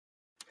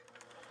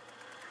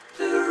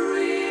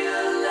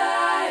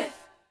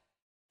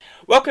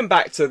Welcome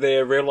back to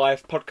the Real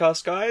Life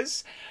Podcast,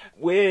 guys.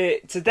 We're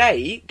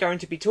today going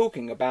to be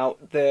talking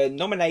about the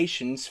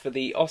nominations for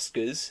the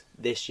Oscars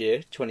this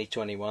year,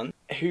 2021.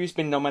 Who's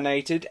been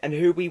nominated and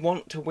who we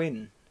want to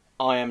win.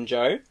 I am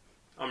Joe.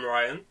 I'm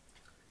Ryan.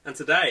 And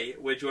today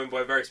we're joined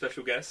by a very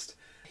special guest.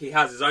 He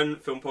has his own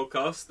film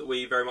podcast that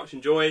we very much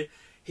enjoy.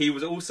 He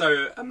was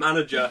also a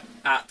manager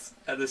at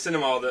the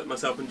cinema that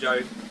myself and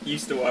Joe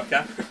used to work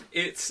at.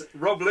 It's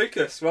Rob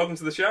Lucas. Welcome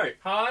to the show.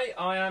 Hi,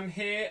 I am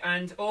here,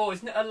 and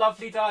isn't it a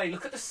lovely day?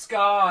 Look at the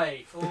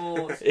sky.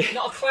 Not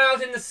a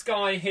cloud in the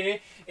sky here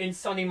in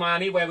sunny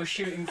Miami, where we're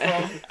shooting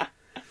from.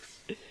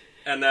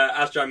 And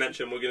as Joe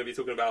mentioned, we're going to be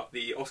talking about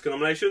the Oscar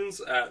nominations.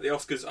 The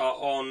Oscars are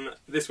on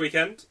this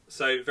weekend,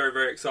 so very,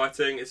 very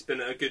exciting. It's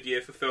been a good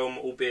year for film,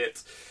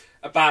 albeit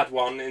a bad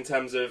one in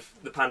terms of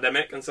the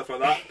pandemic and stuff like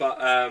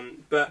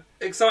that, but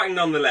exciting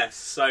nonetheless.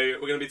 So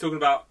we're going to be talking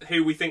about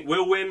who we think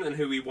will win and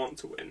who we want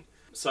to win.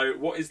 So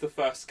what is the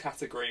first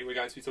category we're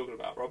going to be talking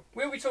about, Rob?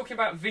 We'll be talking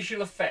about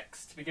visual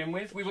effects to begin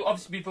with. We will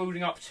obviously be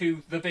building up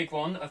to the big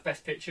one of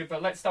Best Picture,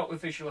 but let's start with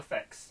visual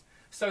effects.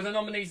 So the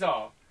nominees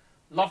are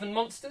Love and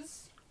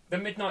Monsters, The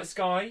Midnight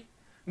Sky,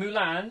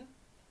 Mulan,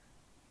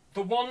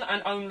 The One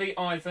and Only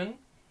Ivan,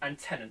 and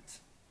Tenet.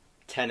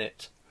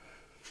 Tenet.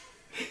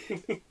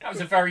 That was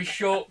a very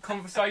short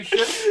conversation.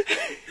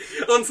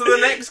 On to the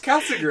next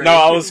category. No,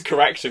 I was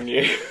correcting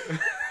you.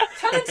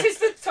 Tenet is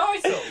the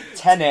title.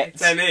 Tenet.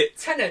 Tenet.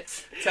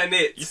 Tenet.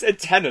 Tenet. You said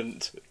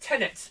Tenant.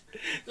 Tenet.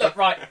 Look,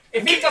 right,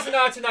 if he doesn't know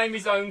how to name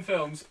his own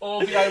films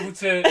or be able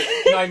to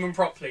name them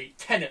properly,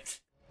 Tenet.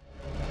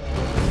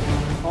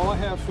 All I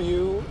have for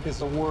you is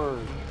a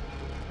word.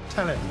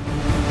 Tenet.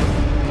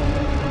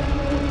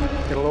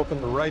 It'll open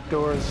the right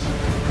doors,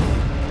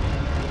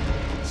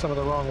 some of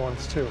the wrong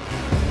ones too.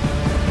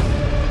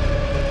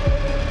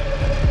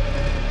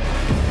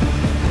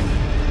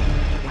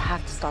 You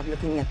have to start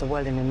looking at the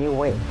world in a new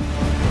way.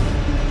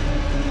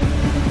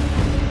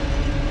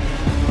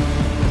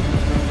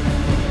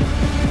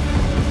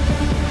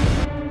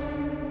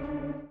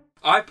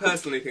 I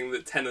personally think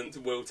that Tenet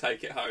will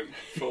take it home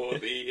for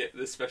the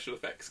special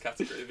effects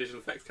category, the visual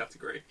effects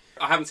category.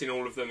 I haven't seen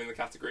all of them in the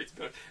category, to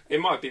be honest. It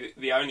might be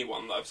the only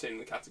one that I've seen in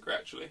the category,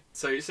 actually.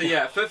 So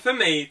yeah, for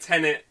me,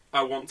 Tenet,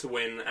 I want to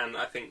win, and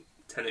I think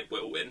Tenet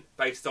will win,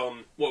 based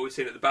on what we've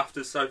seen at the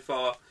BAFTAs so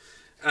far,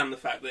 and the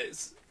fact that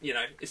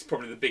it's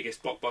probably the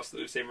biggest blockbuster that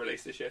we've seen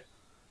released this year.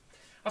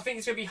 I think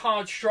it's going to be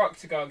hard struck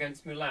to go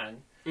against Mulan.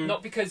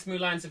 Not because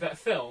Mulan's a better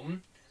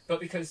film, but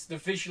because the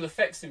visual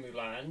effects in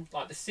Mulan,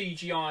 like the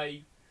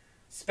CGI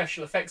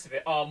special effects of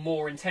it, are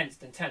more intense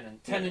than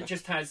Tenet. Tenet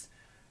just has,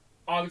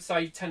 I would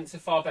say Tenet's a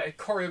far better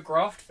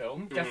choreographed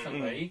film,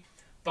 definitely,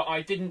 but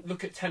I didn't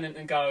look at Tenet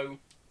and go,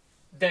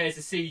 there's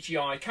a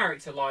CGI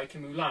character like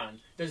in Mulan.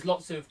 There's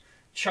lots of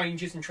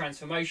changes and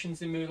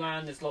transformations in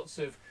Mulan, there's lots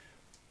of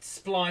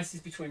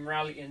splices between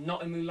reality and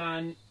not in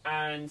Mulan,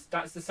 and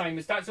that's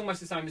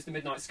almost the same as The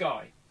Midnight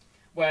Sky,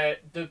 where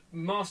the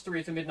mastery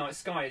of The Midnight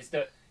Sky is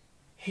that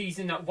he's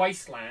in that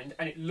wasteland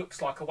and it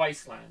looks like a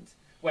wasteland,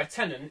 where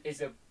Tenet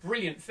is a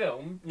brilliant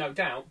film, no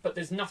doubt, but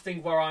there's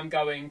nothing where I'm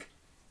going,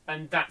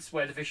 and that's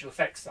where the visual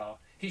effects are.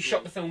 He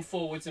shot the film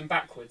forwards and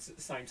backwards at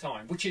the same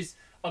time, which is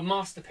a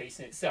masterpiece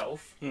in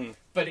itself,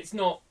 but it's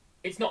not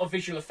a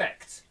visual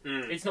effect.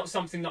 It's not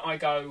something that I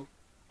go,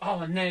 oh,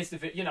 and there's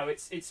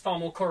it's far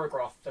more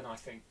choreographed than I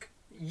think.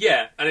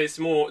 Yeah,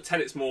 and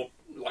Tenet's more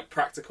like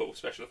practical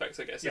special effects,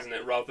 I guess, isn't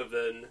it? Rather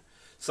than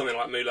something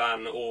like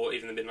Mulan or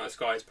even The Midnight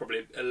Sky is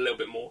probably a little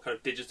bit more kind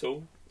of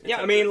digital.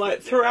 Yeah, I mean,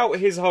 like, throughout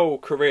his whole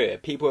career,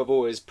 people have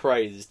always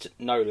praised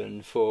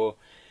Nolan for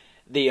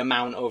the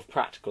amount of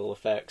practical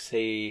effects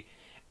he,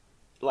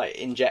 like,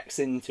 injects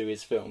into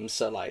his films.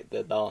 So, like,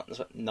 The Dark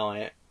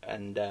Knight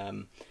and,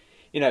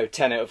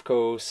 Tenet, of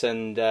course.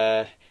 And,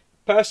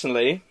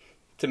 personally,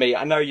 to me,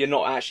 I know you're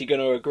not actually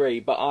going to agree,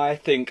 but I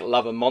think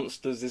Love and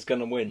Monsters is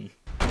going to win.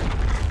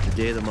 The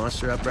day of the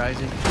monster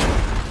uprising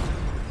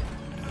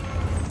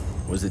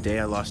was the day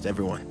I lost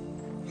everyone.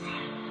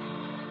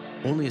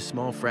 Only a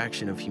small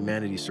fraction of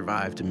humanity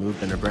survived and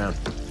moved underground.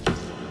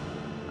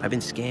 I've been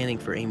scanning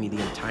for Amy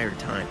the entire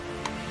time.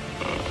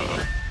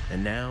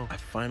 And now I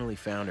finally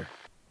found her.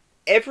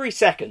 Every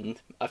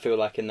second, I feel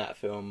like in that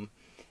film,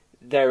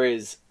 there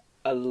is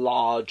a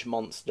large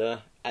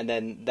monster, and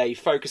then they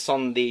focus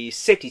on the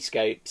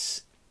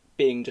cityscapes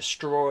being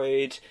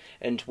destroyed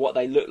and what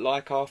they look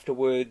like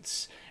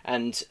afterwards.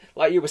 And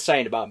like you were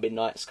saying about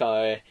Midnight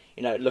Sky,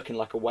 looking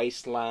like a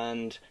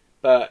wasteland,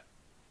 but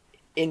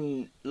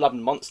in Love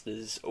and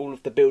Monsters, all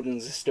of the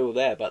buildings are still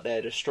there, but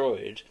they're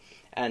destroyed.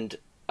 And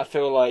I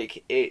feel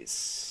like it's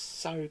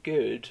so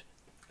good.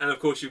 And of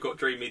course you've got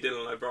Dreamy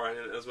Dylan O'Brien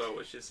in it as well,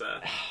 which is...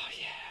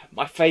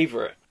 my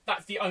favourite.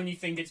 That's the only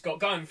thing it's got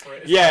going for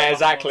it. Yeah,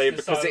 exactly,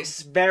 because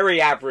it's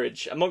very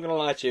average. I'm not going to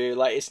lie to you,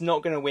 like, it's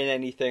not going to win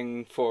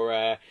anything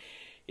for,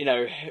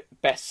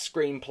 best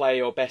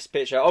screenplay or best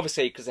picture,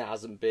 obviously because it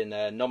hasn't been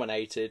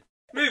nominated.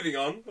 Moving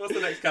on, what's the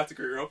next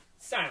category, Rob?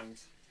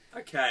 Sound.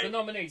 Okay. The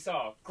nominees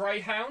are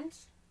Greyhound,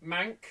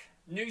 Mank,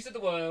 News of the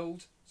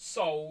World,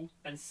 Soul,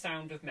 and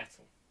Sound of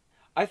Metal.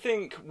 I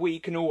think we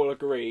can all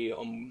agree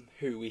on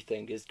who we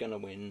think is going to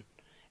win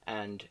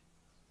and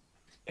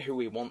who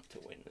we want to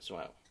win as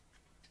well.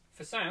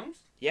 For sound,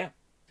 Yeah.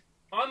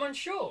 I'm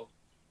unsure.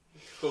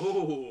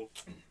 Ooh.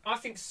 I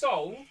think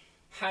Soul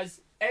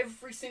has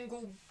every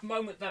single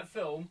moment that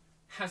film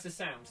has a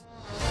sound.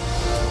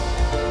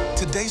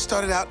 Today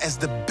started out as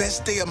the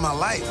best day of my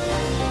life.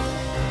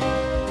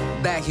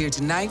 Back here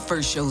tonight,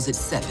 first show's at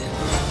 7.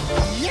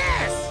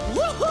 Yes!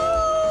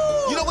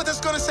 Woohoo! You know what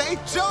that's gonna say?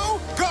 Joe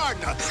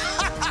Gardner.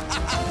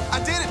 I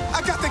did it.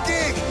 I got the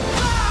gig.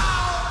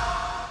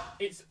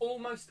 It's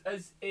almost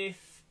as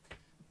if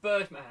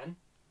Birdman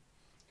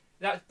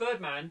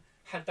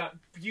had that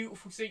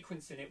beautiful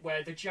sequence in it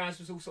where the jazz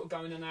was all sort of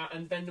going in and out,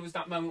 and then there was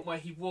that moment where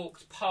he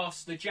walked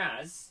past the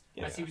jazz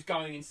as he was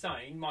going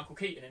insane, Michael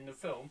Keaton in the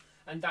film,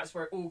 and that's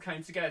where it all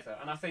came together.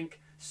 And I think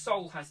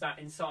Soul has that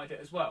inside it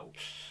as well.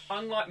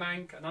 Unlike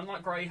Mank, and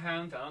unlike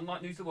Greyhound, and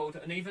unlike News of the World,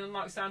 and even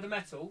unlike Sound of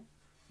Metal,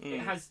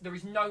 there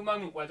is no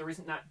moment where there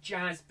isn't that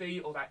jazz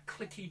beat or that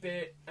clicky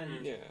bit,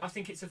 and I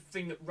think it's a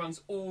thing that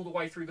runs all the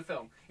way through the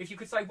film. If you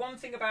could say one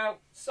thing about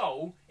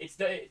Soul, it's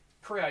that it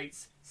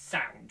creates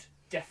sound,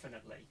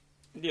 definitely.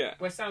 Yeah.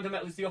 Where Sound of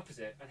Metal is the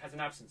opposite and has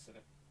an absence of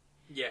it.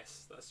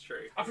 Yes, that's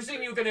true. I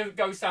presume you were going to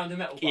go Sound of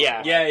Metal.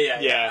 Yeah.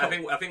 Yeah.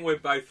 I think we're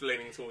both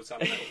leaning towards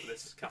Sound of Metal for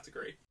this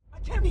category. I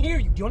can't hear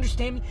you. Do you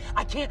understand me?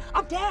 I can't.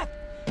 I'm deaf.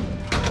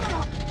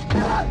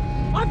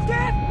 I'm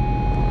deaf.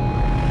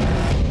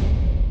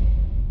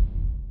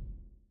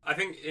 I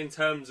think in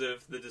terms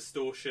of the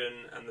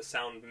distortion and the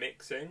sound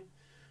mixing,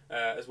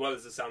 as well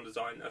as the sound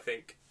design, I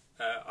think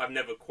I've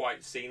never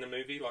quite seen a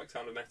movie like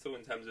Sound of Metal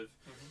in terms of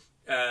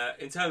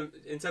in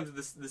terms of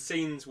the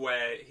scenes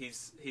where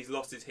he's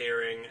lost his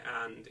hearing,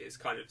 and it's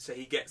kind of, so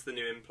he gets the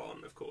new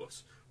implant, of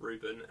course,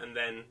 Ruben, and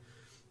then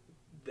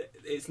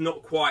it's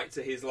not quite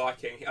to his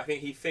liking. I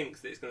think he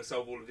thinks that it's going to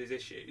solve all of his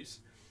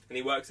issues, and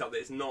he works out that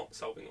it's not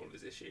solving all of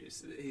his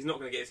issues. He's not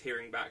going to get his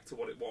hearing back to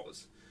what it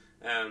was.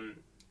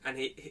 And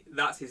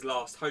that's his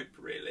last hope,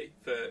 really,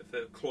 for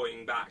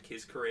clawing back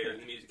his career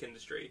in the music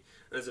industry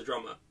as a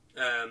drummer.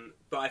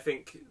 But I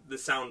think the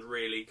sound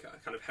really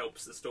kind of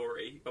helps the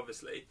story,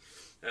 obviously,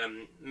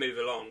 move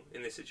along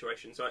in this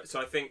situation.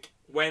 So I think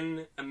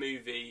when a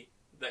movie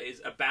that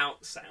is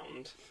about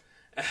sound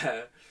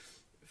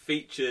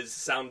features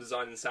sound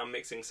design and sound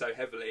mixing so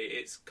heavily,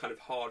 it's kind of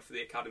hard for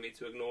the Academy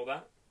to ignore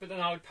that. But then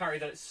I would parry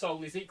that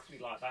Soul is equally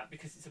like that,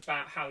 because it's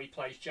about how he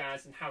plays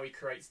jazz and how he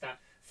creates that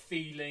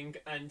feeling.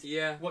 And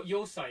what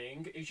you're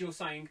saying is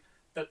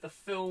that the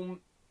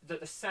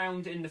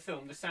sound in the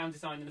film, the sound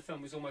design in the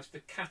film, is almost the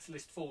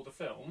catalyst for the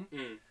film.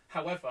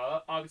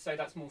 However, I would say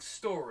that's more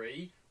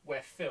story,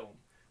 where film.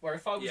 Where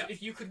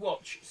if you could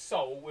watch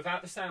Soul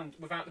without the sound,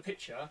 without the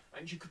picture,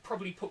 and you could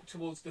probably put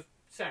towards the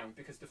sound,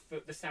 because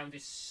the sound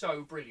is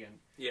so brilliant.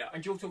 Yeah.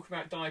 And you're talking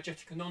about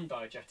diegetic and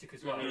non-diegetic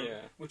as well,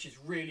 which is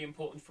really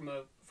important from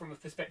a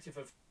perspective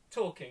of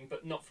talking,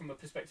 but not from a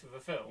perspective of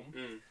a film.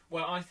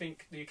 Where I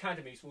think the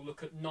academies will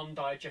look at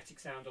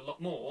non-diegetic sound a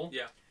lot more.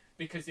 Yeah.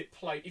 Because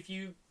if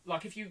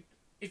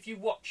you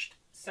watched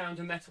Sound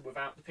of Metal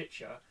without the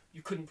picture,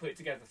 you couldn't put it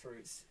together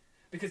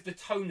because the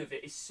tone of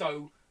it is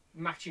so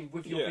matching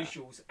with your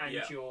visuals and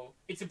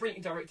it's a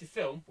brilliantly directed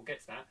film, we'll get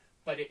to that,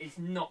 but it is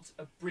not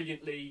a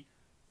brilliantly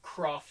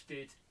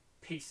crafted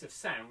piece of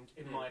sound,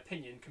 in my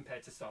opinion,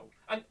 compared to Soul.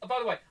 And by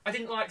the way, I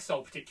didn't like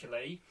Soul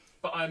particularly,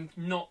 but I'm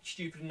not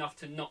stupid enough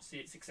to not see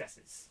its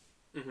successes.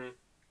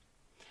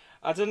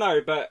 I don't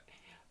know, but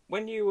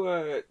when you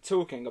were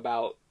talking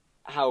about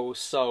how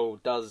Soul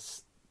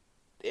does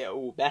it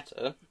all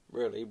better,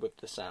 really, with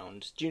the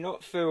sound, do you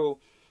not feel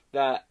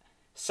that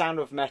Sound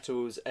of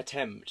Metal's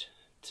attempt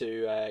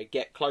to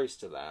get close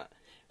to that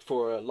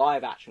for a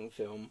live action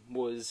film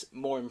was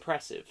more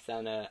impressive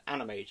than an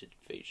animated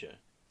feature?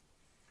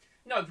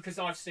 No, because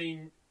I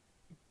think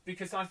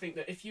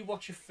that if you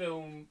watch a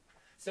film,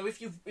 so if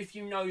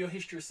you know your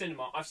history of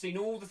cinema, I've seen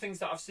all the things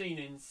that I've seen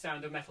in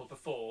Sound of Metal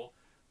before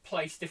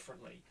placed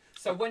differently.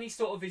 So when he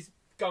sort of is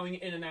going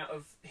in and out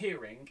of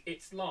hearing,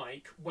 it's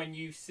like when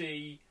you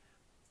see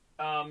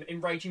in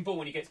Raging Bull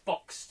when he gets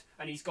boxed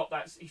and he's got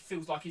that, he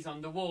feels like he's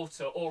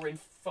underwater, or in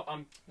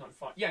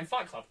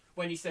Fight Club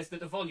when he says that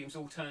the volume's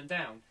all turned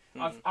down.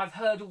 I've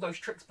heard all those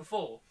tricks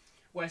before.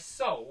 Where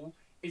Soul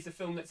is a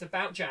film that's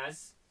about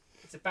jazz,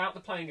 it's about the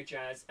playing of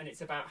jazz, and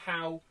it's about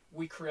how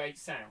we create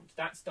sound.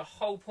 That's the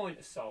whole point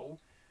of Soul.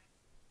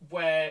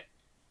 Where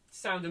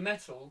Sound of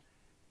Metal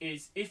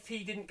is, if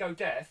he didn't go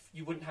deaf,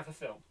 you wouldn't have a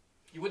film.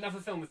 You wouldn't have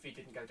a film if he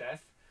didn't go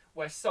deaf.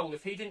 Where Soul,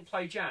 if he didn't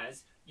play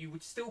jazz, you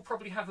would still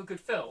probably have a good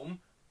film,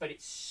 but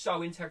it's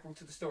so integral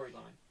to the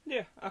storyline.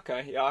 Yeah,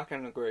 okay. Yeah, I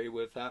can agree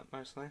with that,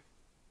 mostly.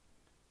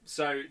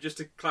 So, just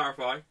to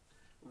clarify,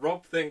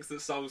 Rob thinks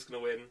that Soul's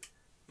going to win.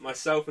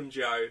 Myself and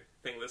Joe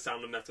think that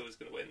Sound of Metal is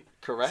going to win.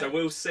 Correct. So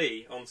we'll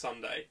see on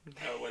Sunday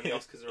when the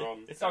Oscars are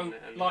on. So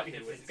likely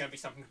this is going to be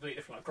something completely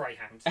different, like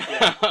Greyhound.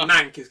 Yeah,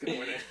 Mank is going to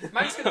win it.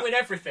 Mank's going to win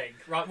everything.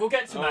 Right, we'll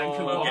get to Mank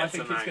and what I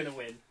think it's going to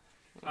win.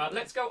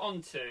 Let's go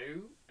on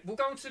to... We'll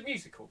go on to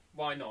musical.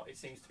 Why not? It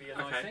seems to be a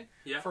nice thing.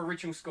 Yeah. For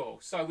original score.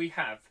 So we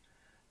have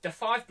The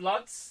Five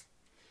Bloods,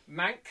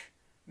 Mank,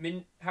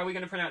 how are we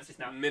going to pronounce this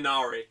now?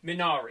 Minari.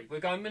 Minari. We're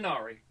going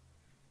Minari.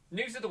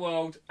 News of the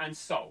World and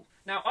Soul.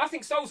 Now, I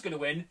think Soul's going to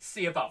win.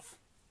 See above.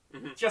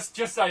 Just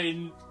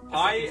saying.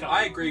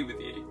 I agree with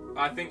you.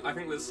 I think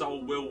that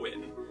Soul will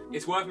win.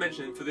 It's worth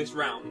mentioning for this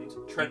round,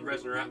 Trent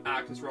Reznor and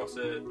Atticus Ross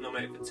are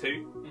nominated for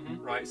 2,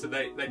 right? So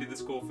they did the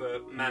score for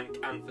Mank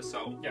and for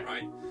Soul,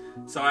 right?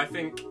 So I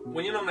think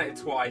when you're nominated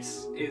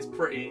twice, it's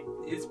pretty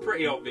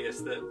obvious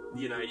that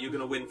you're going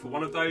to win for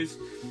one of those.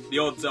 The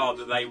odds are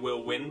that they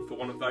will win for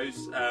one of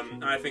those,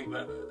 and I think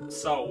that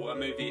Soul, a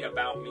movie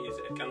about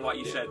music, and like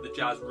you said, the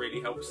jazz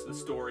really helps the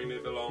story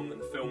move along and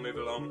the film move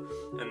along.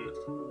 And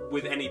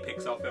with any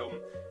Pixar film,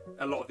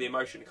 a lot of the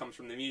emotion comes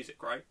from the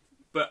music, right?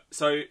 But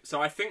so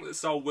I think that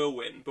Soul will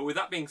win. But with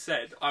that being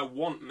said, I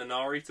want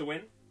Minari to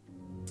win.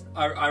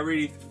 I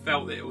really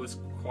felt that it was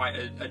quite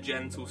a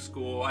gentle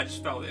score. I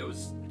just felt that it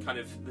was kind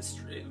of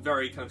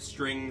very kind of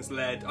strings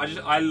led.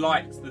 I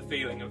liked the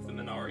feeling of the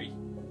Minari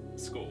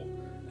score.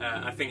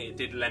 I think it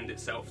did lend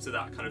itself to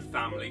that kind of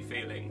family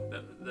feeling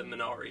that the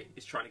Minari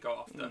is trying to go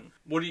after.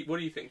 What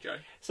do you think, Joe?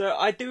 So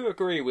I do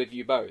agree with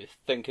you both,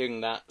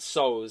 thinking that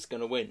Soul is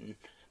going to win,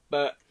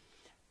 but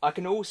I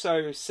can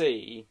also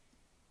see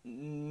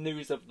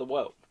News of the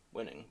World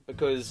winning,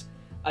 because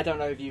I don't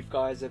know if you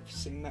guys have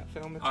seen that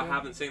film at all. I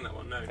haven't seen that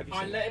one, no.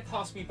 I let it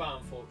pass me by,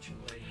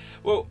 unfortunately.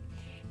 Well,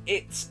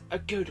 it's a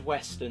good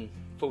Western,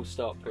 full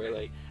stop,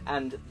 really,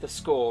 and the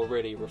score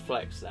really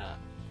reflects that.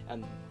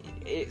 And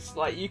it's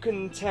like, you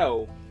can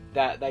tell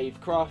that they've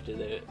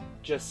crafted it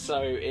just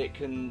so it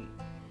can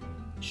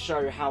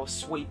show how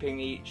sweeping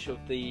each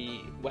of the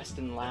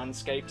Western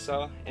landscapes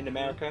are in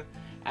America.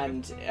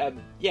 And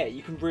yeah,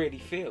 you can really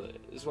feel it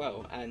as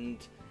well.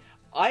 And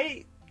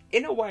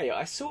in a way,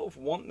 I sort of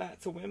want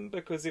that to win,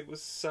 because it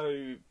was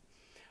so...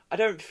 I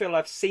don't feel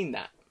I've seen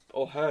that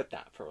or heard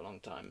that for a long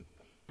time.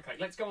 Okay,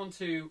 let's go on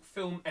to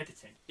film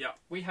editing. Yeah.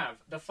 We have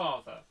The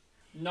Father,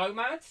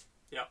 Nomad.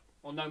 Yeah.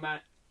 Or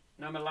Nomadland.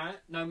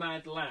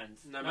 Nomadland.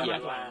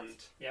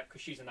 Yeah,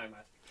 because she's a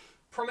nomad.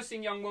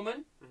 Promising Young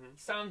Woman,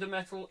 Sound of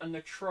Metal, and The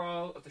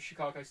Trial of the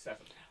Chicago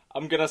 7.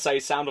 I'm going to say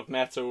Sound of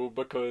Metal,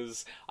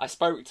 because I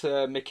spoke to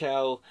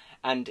Mikkel,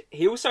 and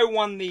he also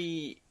won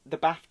the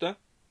BAFTA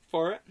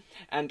for it.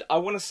 And I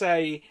want to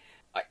say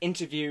I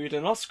interviewed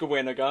an Oscar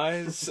winner,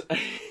 guys.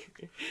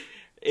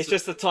 It's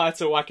just a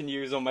title I can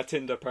use on my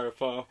Tinder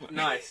profile.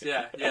 Nice,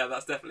 yeah,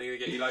 that's definitely going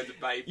to get you loads of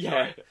babes.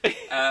 Yeah.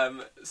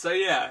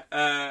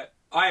 Right?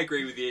 I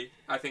agree with you.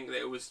 I think that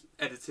it was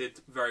edited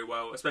very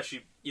well,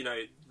 especially,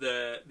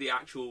 the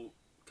actual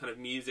kind of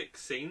music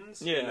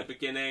scenes in the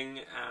beginning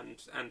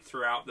and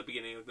throughout the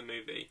beginning of the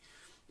movie.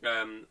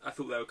 I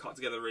thought they were cut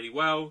together really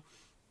well.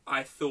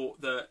 I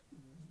thought that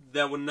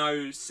there were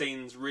no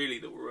scenes really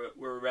that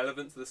were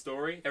irrelevant to the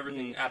story.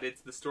 Everything added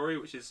to the story,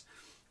 which is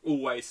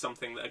always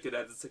something that a good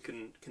editor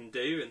can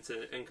do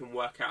and can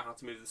work out how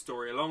to move the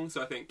story along.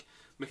 So I think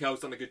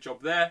Mikkel's done a good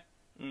job there.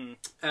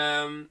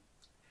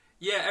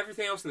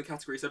 Everything else in the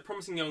category. So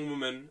Promising Young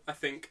Woman, I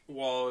think,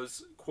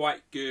 was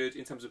quite good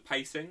in terms of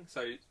pacing.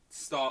 So it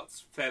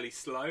starts fairly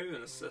slow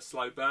and a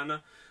slow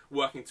burner,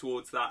 working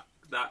towards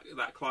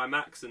that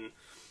climax and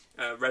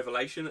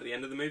revelation at the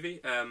end of the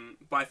movie.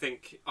 But I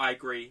think I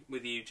agree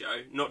with you,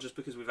 Joe. Not just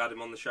because we've had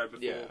him on the show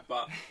before,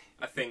 but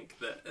I think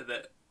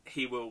that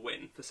he will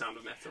win for Sound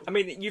of Metal. I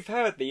mean, you've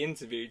heard the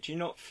interview. Do you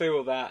not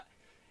feel that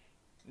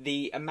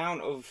the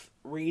amount of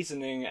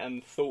reasoning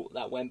and thought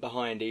that went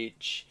behind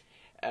each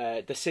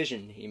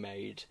decision he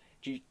made,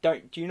 do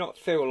you not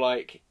feel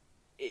like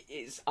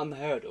it's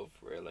unheard of,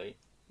 really?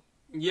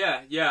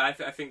 Yeah.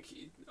 I think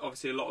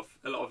obviously a lot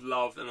of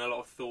love and a lot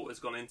of thought has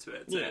gone into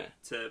it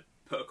to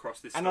put across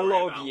this story, and a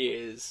lot of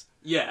years.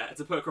 Yeah,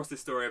 to put across this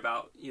story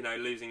about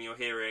losing your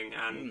hearing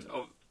and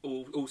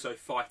also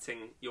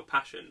fighting your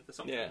passion for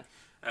something. Yeah.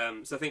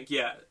 So I think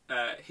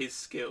his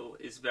skill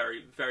is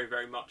very, very,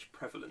 very much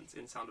prevalent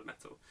in Sound of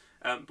Metal.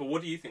 But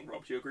what do you think,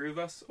 Rob? Do you agree with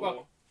us?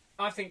 Well,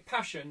 I think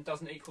passion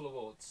doesn't equal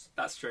awards.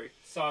 That's true.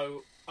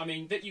 So, I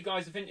mean, that you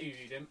guys have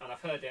interviewed him, and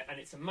I've heard it, and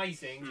it's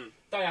amazing.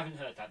 They haven't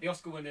heard that. The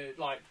Oscar winner,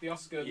 the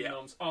Oscar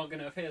noms aren't going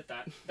to have heard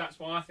that. That's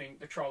why I think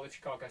The Trial of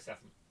Chicago 7.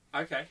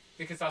 Okay.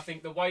 Because I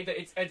think the way that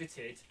it's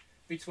edited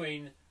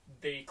between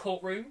the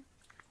courtroom,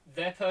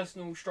 their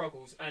personal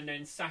struggles, and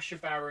then Sacha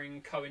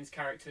Baron Cohen's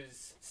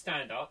character's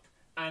stand-up,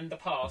 and the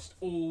past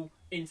all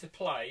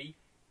interplay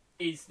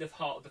is the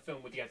heart of the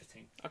film with the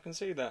editing. I can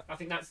see that. I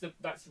think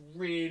that's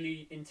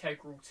really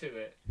integral to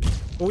it.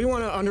 We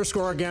want to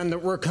underscore again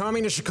that we're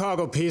coming to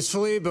Chicago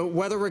peacefully, but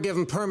whether we're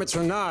given permits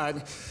or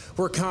not,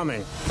 we're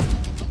coming.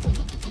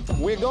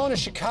 We're going to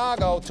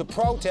Chicago to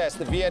protest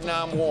the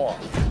Vietnam War.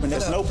 And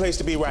there's no place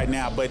to be right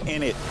now but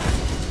in it.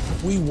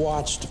 We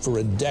watched for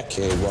a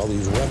decade while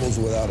these rebels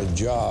without a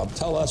job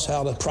tell us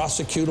how to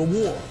prosecute a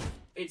war.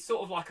 It's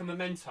sort of like a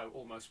memento,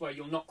 almost, where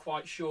you're not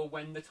quite sure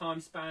when the time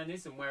span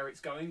is and where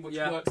it's going, which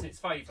works in its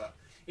favour.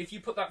 If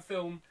you put that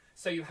film,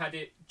 say you had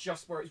it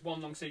just where it's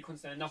one long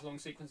sequence, then another long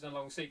sequence, then a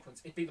long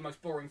sequence, it'd be the most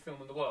boring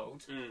film in the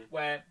world,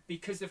 where,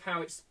 because of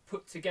how it's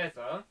put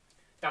together,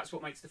 That's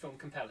what makes the film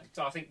compelling.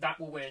 So I think that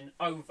will win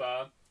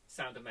over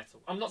Sound of Metal.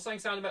 I'm not saying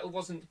Sound of Metal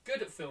wasn't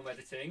good at film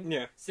editing.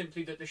 Yeah.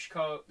 Simply that the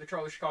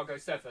Trial of Chicago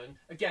 7,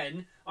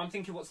 again, I'm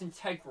thinking what's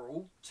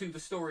integral to the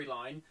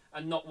storyline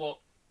and not what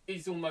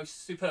is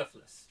almost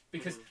superfluous.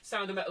 Because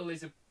Sound of Metal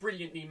is a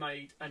brilliantly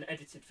made and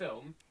edited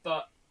film,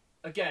 but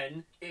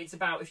again, it's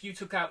about if you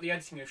took out the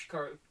editing of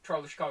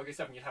Trial of Chicago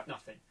 7, you'd have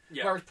nothing.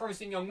 Yeah. Whereas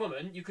Promising Young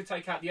Woman, you could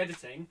take out the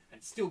editing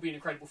and still be an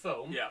incredible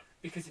film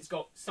because it's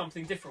got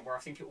something different where I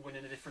think it will win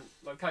in a different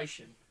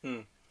location.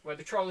 Where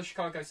the Trial of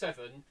Chicago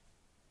 7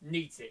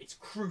 needs it. It's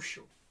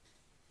crucial.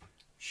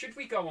 Should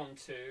we go on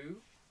to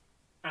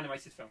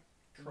animated film?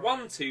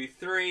 1, 2,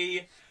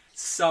 3,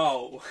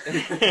 Soul.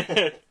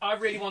 I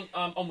really want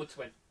Onward to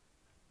win.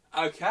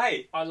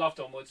 Okay. I loved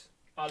Onward.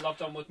 I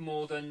loved Onward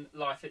more than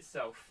Life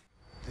itself.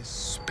 This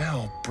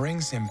spell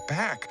brings him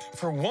back.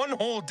 For one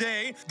whole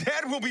day,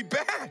 Dad will be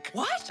back.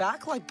 What?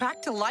 Back? Like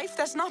back to life?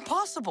 That's not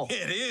possible.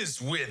 It is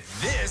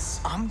with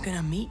this. I'm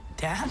gonna meet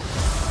Dad?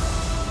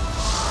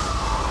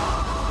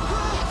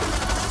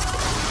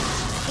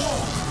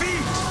 Whoa,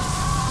 feet!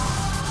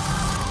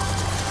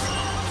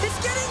 It's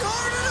getting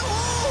harder to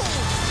hold!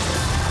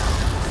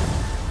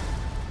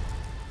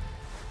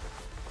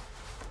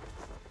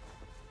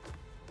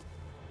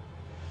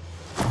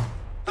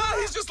 Ah,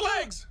 he's just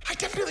legs! I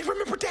definitely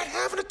remember Dad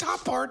having a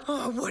top part.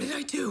 Oh, what did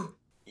I do?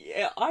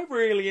 Yeah, I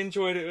really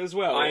enjoyed it as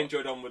well. I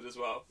enjoyed Onward as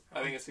well.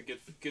 I think it's a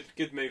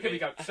good movie. Here we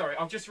go. Sorry,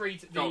 I'll just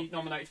read the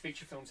nominated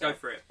feature films. Go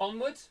for it.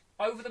 Onward,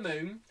 Over the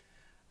Moon,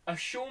 A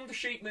Shaun the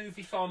Sheep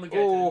Movie,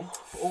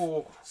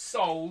 Farmageddon,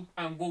 Soul,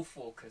 and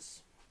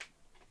Wolfwalkers.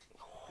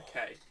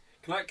 Okay.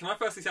 Can I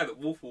firstly say that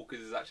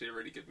Wolfwalkers is actually a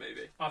really good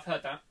movie? I've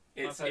heard that.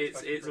 It's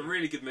a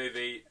really good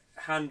movie.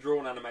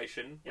 Hand-drawn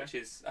animation, which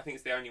is, I think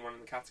it's the only one in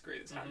the category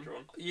that's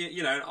hand-drawn.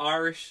 You know, an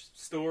Irish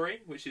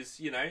story, which is,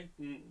 you know,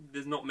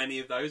 there's not many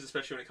of those,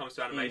 especially when it comes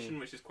to animation,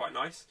 which is quite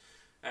nice.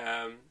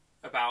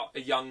 About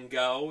a young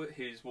girl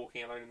who's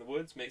walking alone in the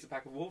woods, meets a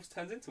pack of wolves,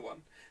 turns into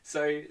one.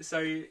 So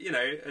you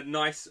know, a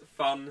nice,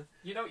 fun,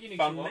 you know what you need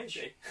fun to watch?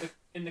 movie.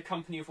 In the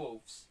Company of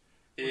Wolves.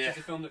 Which is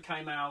a film that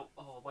came out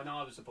when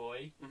I was a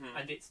boy,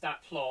 and it's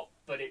that plot,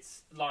 but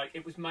it's like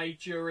it was made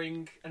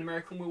during An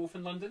American Werewolf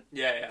in London.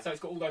 Yeah. So it's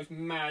got all those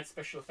mad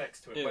special effects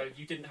to it, where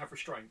you didn't have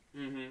restraint.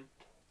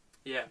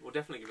 Yeah, we'll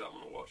definitely give that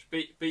one a watch.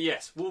 But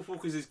yes,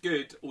 Wolfwalkers is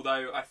good,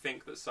 although I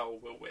think that Soul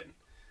will win.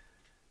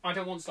 I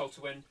don't want Soul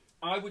to win.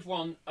 I would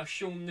want a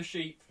Shaun the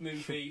Sheep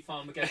movie,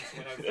 Farmageddon, to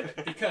win over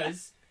it,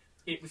 because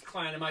it was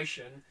clay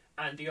animation,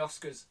 and the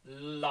Oscars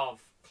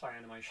love clay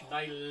animation.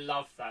 They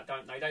love that,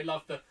 don't they? They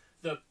love that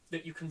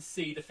you can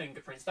see the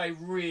fingerprints. They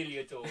really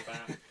adore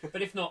that.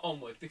 But if not,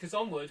 Onward. Because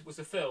Onward was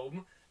a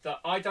film that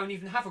I don't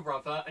even have a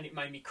brother, and it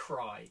made me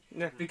cry.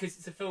 Because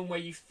it's a film where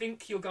you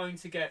think you're going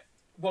to get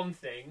one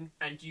thing,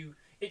 and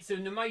it's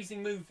an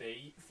amazing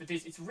movie for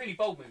Disney. It's a really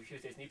bold movie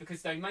for Disney,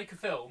 because they make a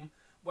film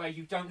where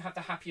you don't have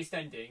the happiest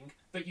ending,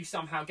 but you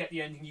somehow get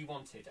the ending you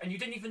wanted. And you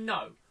didn't even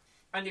know.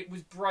 And it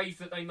was brave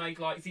that they made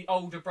like the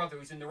older brother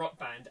who's in the rock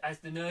band as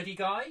the nerdy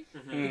guy,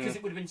 because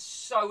it would have been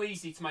so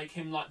easy to make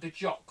him like the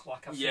jock,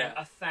 like I've seen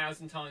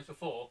 1,000 times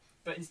before.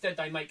 But instead,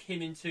 they make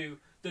him into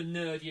the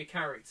nerdier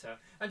character,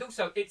 and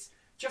also it's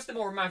just a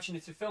more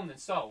imaginative film than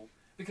Soul,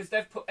 because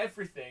they've put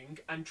everything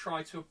and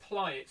tried to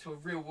apply it to a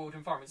real world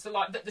environment. So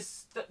like that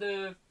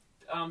the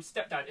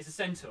stepdad is a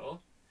centaur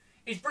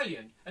is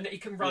brilliant, and that he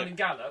can run and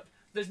gallop.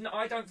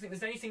 I don't think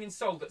there's anything in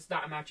Soul that's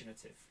that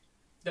imaginative,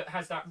 that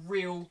has that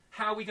real,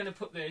 how are we going to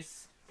put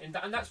this in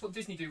that? And that's what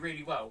Disney do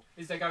really well,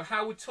 is they go,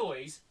 how would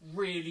toys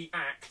really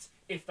act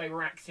if they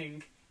were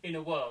acting in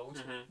a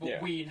world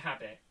what we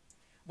inhabit?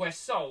 Where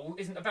Soul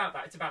isn't about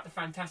that, it's about the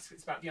fantastic,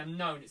 it's about the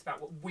unknown, it's about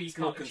what we can't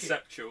more achieve.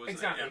 Conceptual, isn't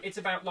exactly. it? It's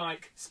about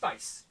like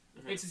space.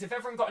 It's as if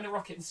everyone got in a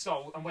rocket in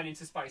Soul and went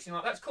into space. You're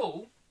like, that's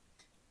cool,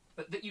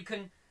 but that you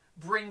can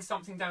bring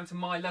something down to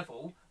my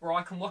level where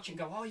I can watch it and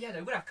go, oh yeah,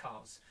 they would have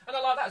cars. And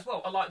I like that as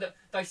well. I like that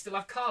they still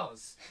have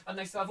cars and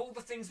they still have all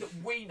the things that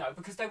we know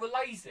because they were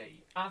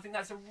lazy. And I think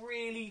that's a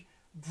really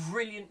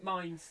brilliant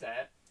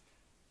mindset.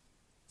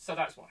 So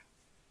that's why.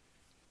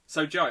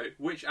 So Joe,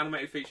 which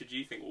animated feature do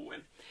you think will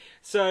win?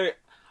 So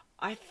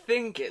I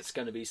think it's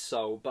going to be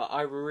Soul, but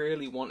I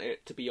really want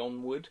it to be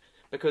Onward,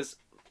 because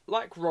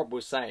like Rob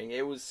was saying,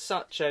 it was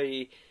such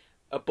a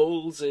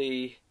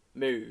ballsy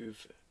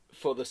move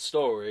for the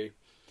story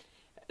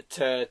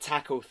to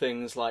tackle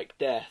things like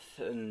death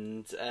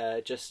and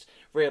just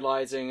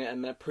realising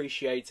and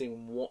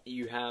appreciating what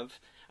you have.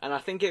 And I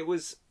think it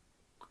was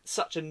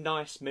such a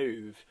nice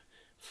move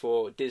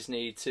for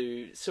Disney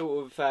to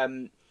sort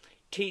of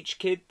teach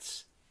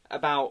kids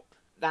about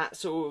that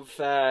sort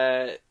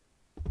of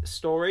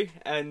story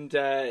and,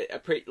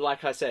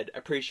 like I said,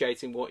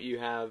 appreciating what you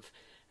have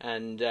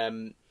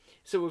and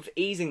sort of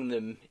easing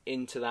them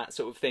into that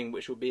sort of thing,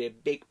 which will be a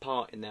big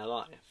part in their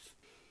life.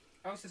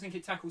 I also think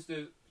it tackles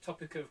the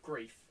topic of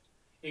grief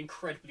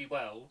incredibly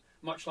well,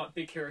 much like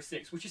Big Hero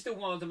 6, which is still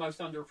one of the most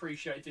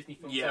underappreciated Disney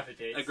films ever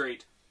did.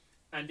 Agreed.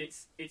 And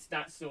it's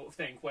that sort of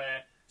thing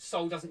where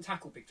Soul doesn't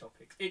tackle big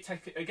topics. It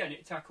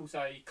tackles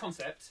a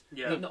concept,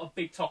 Yeah. but not a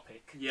big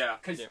topic. Yeah.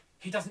 Because Yeah.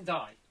 he doesn't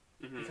die.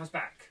 Mhm. He comes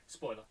back.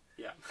 Spoiler.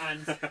 Yeah.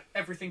 And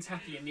everything's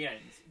happy in the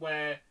end.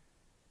 Where,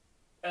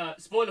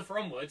 spoiler for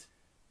Onward,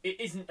 it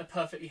isn't a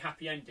perfectly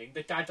happy ending.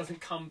 The dad doesn't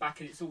come back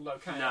and it's all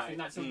okay. No. I think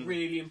that's a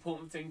really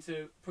important thing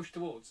to push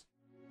towards.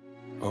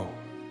 Oh,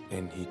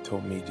 and he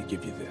told me to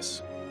give you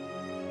this.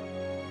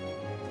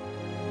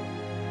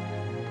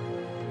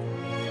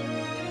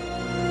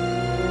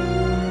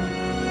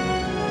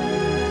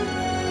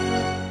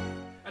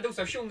 And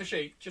also, Shaun the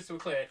Sheep, just so we're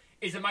clear,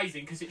 is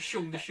amazing because it's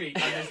Shaun the Sheep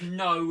and there's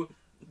no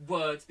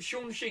words.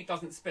 Shaun the Sheep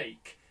doesn't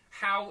speak.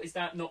 How is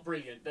that not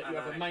brilliant? That you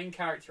have a main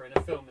character in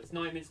a film that's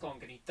 9 minutes long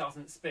and he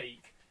doesn't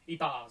speak. He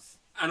bars.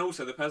 And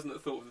also, the person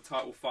that thought of the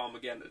title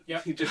Farmageddon,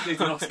 Yep. he just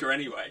needs an Oscar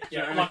anyway. Do you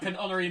know Yeah, what I like an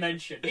honorary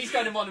mention. He's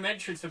going to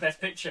Monumentals for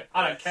Best Picture.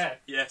 I don't care.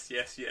 Yes.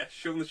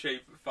 Shaun the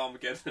Sheep,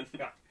 Farmageddon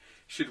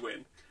should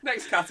win.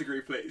 Next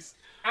category, please.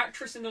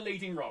 Actress in a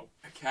leading role.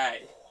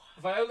 Okay.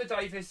 Viola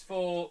Davis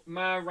for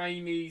Ma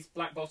Rainey's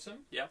Black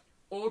Bottom. Yep.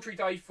 Audrey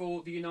Day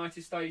for The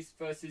United States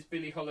versus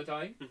Billie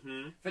Holiday.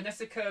 Mm-hmm.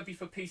 Vanessa Kirby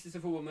for Pieces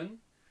of a Woman.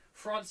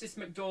 Frances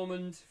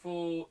McDormand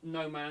for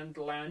No Man's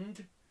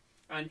Land.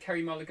 And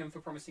Kerry Mulligan for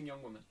Promising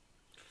Young Woman.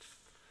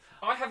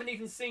 I haven't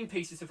even seen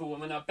Pieces of a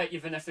Woman. I bet you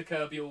Vanessa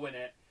Kirby will win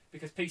it.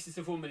 Because Pieces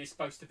of a Woman is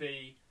supposed to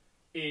be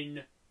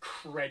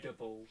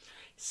incredible.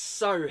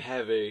 So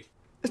heavy.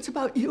 It's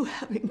about you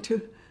having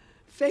to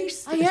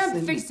face I this.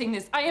 am facing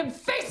this. I am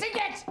facing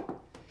it!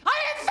 I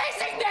am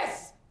facing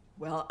this!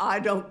 Well, I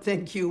don't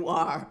think you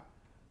are.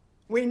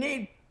 We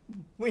need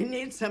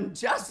some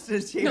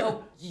justice here.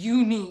 No,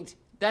 you need.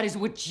 That is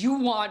what you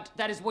want.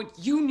 That is what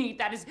you need.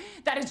 That is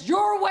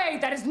your way.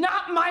 That is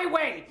not my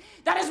way.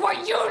 That is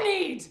what you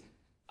need.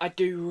 I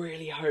do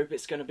really hope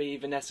it's going to be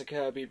Vanessa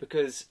Kirby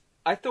because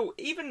I thought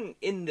even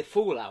in the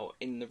fallout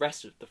in the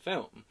rest of the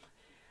film,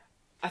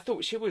 I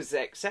thought she was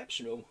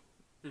exceptional.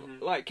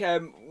 Mm-hmm.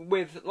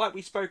 Like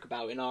we spoke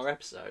about in our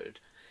episode,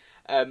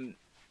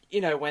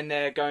 you know, when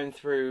they're going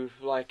through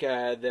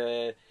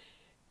the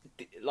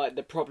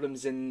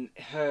problems in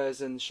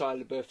hers and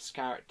Shia LaBeouf's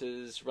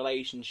character's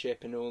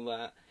relationship and all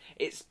that.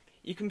 It's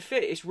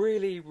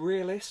really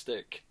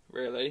realistic,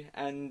 really,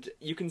 and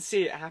you can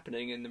see it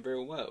happening in the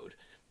real world.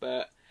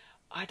 But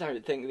I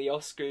don't think the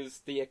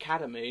Oscars, the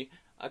Academy,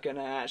 are going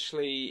to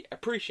actually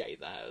appreciate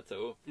that at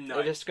all. No.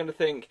 They're just going to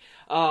think,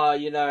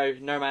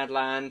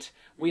 Nomadland,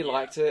 we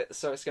liked it,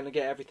 so it's going to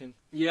get everything.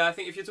 Yeah, I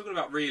think if you're talking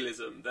about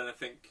realism, then I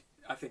think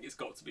it's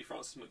got to be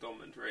Frances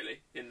McDormand,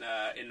 really, in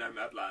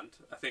Nomadland.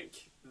 I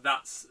think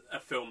that's a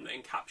film that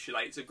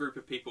encapsulates a group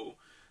of people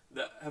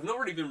that have not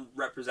really been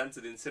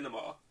represented in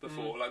cinema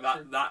before,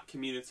 that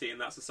community and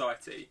that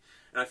society.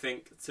 And I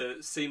think to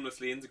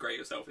seamlessly integrate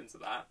yourself into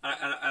that,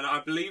 and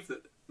I believe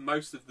that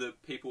most of the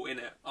people in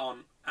it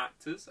aren't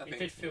actors. I think it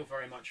did feel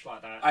very much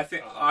like that. I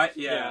think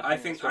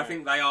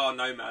they are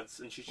nomads,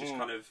 and she's just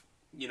kind of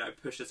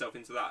pushed herself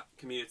into that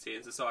community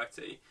and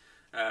society.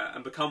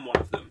 And become one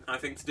of them. And I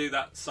think to do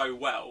that so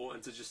well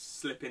and to just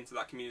slip into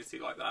that community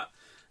like that,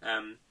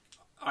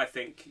 I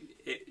think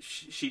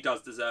she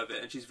does deserve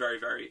it, and she's very,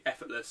 very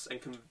effortless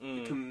and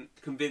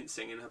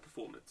convincing in her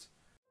performance.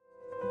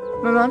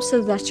 My mom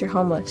said that you're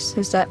homeless.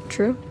 Is that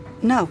true?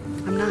 No,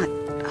 I'm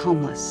not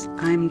homeless.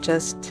 I'm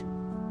just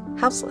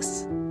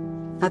houseless.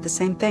 Not the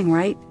same thing,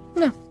 right?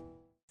 No.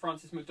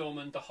 Frances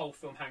McDormand, the whole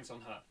film hangs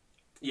on her.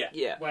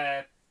 Yeah.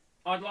 Where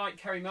I'd like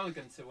Kerry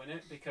Mulligan to win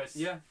it because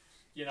she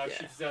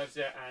deserves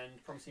it,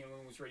 and Promising Young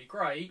Woman was really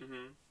great.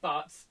 Mm-hmm.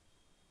 But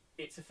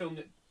it's a film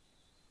that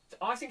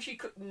I think she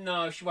could.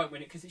 No, she won't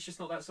win it because it's just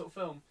not that sort of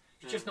film.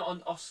 It's just not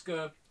an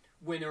Oscar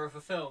winner of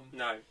a film.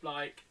 No,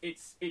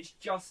 it's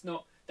just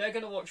not. They're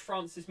going to watch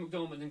Frances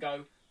McDormand and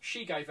go,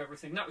 she gave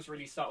everything. That was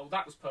really subtle.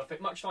 That was perfect.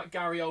 Much like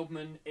Gary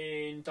Oldman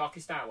in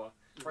Darkest Hour.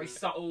 Very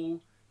subtle,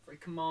 very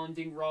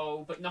commanding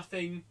role, but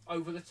nothing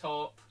over the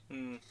top.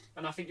 And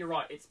I think you're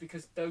right. It's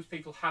because those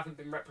people haven't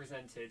been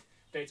represented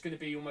that it's going to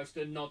be almost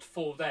a nod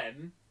for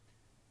them.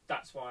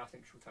 That's why I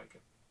think she'll take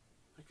it.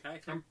 Okay.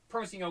 And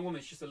Promising Young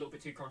Woman is just a little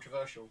bit too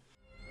controversial.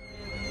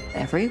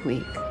 Every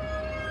week,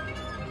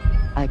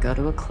 I go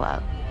to a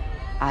club.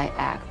 I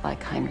act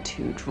like I'm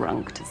too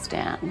drunk to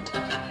stand.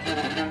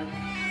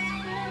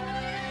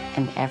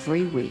 And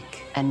every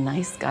week, a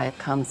nice guy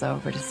comes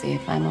over to see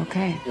if I'm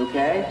okay. You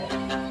okay?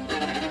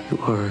 You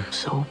are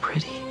so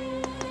pretty.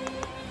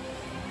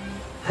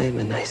 I'm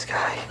a nice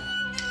guy.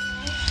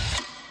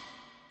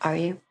 Are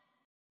you?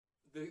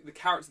 The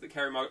character that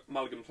Kerry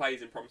Mulligan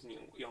plays in Promising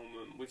Young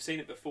Woman, we've seen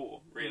it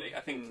before, really. I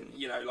think,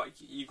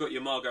 you've got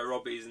your Margot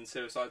Robbies and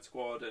Suicide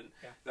Squad and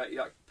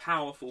like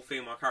powerful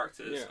female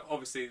characters. Yeah.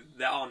 Obviously,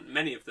 there aren't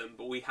many of them,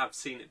 but we have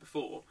seen it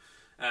before.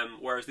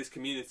 Whereas this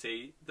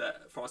community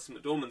that Frances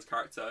McDormand's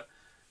character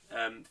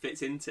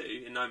fits into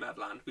in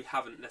Nomadland, we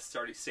haven't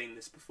necessarily seen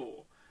this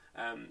before.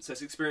 So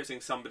it's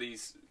experiencing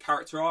somebody's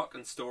character arc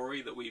and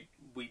story that we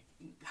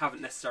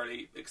haven't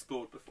necessarily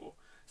explored before.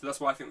 So that's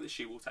why I think that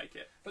she will take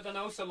it. But then I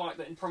also like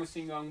that in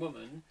Promising Young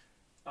Woman,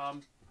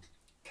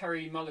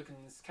 Kerry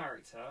Mulligan's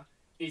character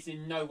is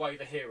in no way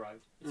the hero.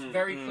 It's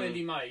very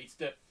clearly made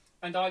that,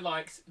 and I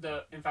liked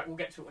the. In fact, we'll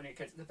get to it when it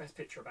gets to the best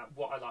picture about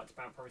what I liked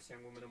about Promising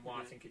Young Woman and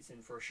why I think it's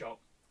in for a shot.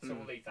 So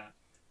we'll leave that.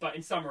 But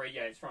in summary,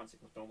 yeah, it's Frances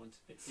McDormand.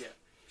 It's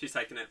she's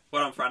taking it.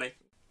 Well done, Franny.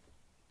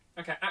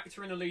 Okay,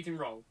 actor in a leading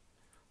role.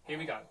 Here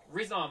we go.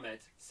 Riz Ahmed,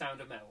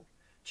 Sound of Metal.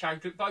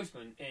 Chadwick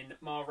Boseman in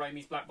Ma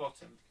Rainey's Black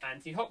Bottom.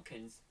 Anthony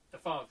Hopkins, the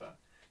father.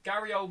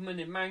 Gary Oldman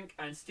in Mank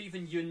and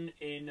Stephen Yeun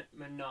in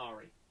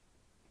Minari.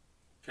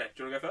 Okay,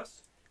 do you want to go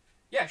first?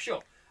 Yeah,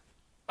 sure.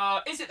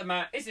 Is it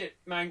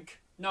Mank?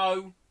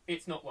 No,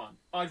 it's not one.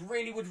 I'd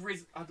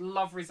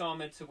love Riz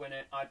Ahmed to win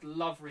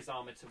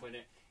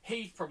it.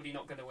 He's probably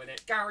not going to win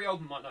it. Gary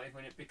Oldman might not even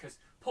win it because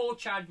poor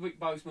Chadwick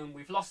Boseman,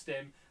 we've lost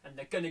him, and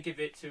they're going to give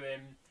it to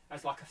him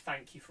as like a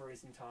thank you for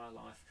his entire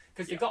life.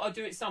 Because they've got to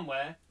do it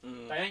somewhere.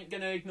 They ain't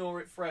going to ignore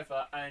it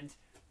forever. And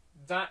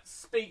that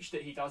speech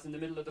that he does in the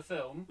middle of the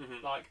film,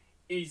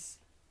 is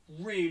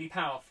really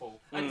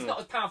powerful. And it's not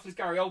as powerful as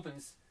Gary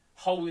Oldman's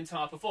whole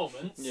entire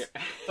performance. Yeah.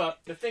 But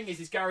the thing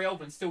is Gary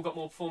Oldman's still got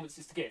more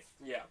performances to give.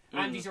 Yeah.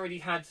 And he's already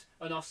had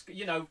an Oscar.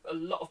 You know, a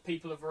lot of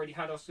people have already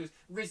had Oscars.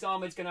 Riz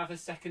Ahmed's going to have a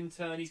second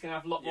turn. He's going to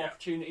have a lot more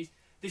opportunities.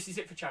 This is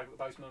it for Chadwick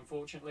Boseman,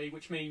 unfortunately,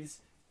 which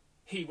means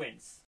he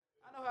wins.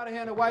 I know how to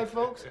handle white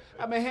folks.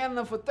 I've been handling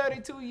them for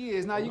 32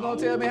 years. Now you gonna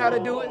tell me how to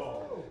do it?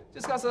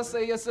 Just because I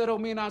say yes, sir,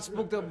 don't mean I'm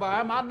spooked up by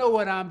him. I know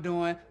what I'm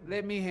doing.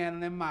 Let me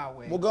handle him my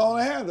way. Well, go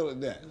on and handle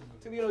it then.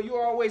 You know,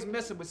 you're always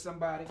messing with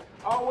somebody.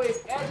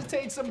 Always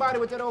agitate somebody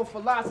with that old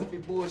philosophy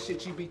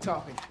bullshit you be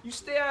talking. You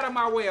stay out of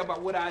my way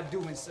about what I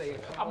do and say.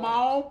 I'm my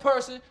own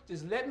person.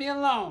 Just let me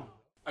alone.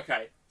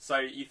 Okay, so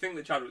you think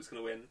that Chadwick's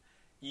going to win.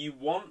 You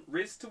want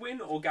Riz to win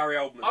or Gary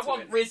Oldman to win? I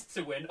want Riz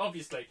to win,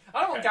 obviously.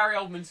 I don't want Gary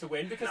Oldman to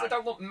win because I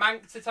don't want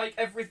Mank to take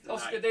every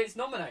Oscar that it's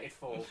nominated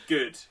for.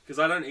 Good, because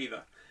I don't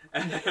either.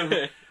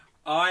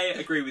 I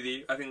agree with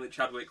you. I think that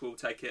Chadwick will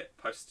take it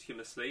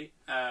posthumously.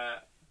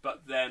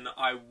 But then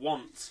I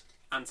want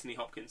Anthony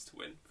Hopkins to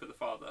win for the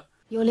father.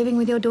 You're living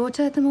with your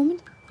daughter at the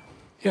moment?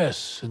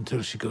 Yes,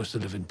 until she goes to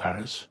live in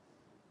Paris.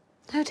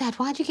 No, Dad,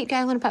 why do you keep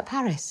going on about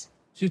Paris?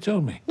 You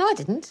told me. No, I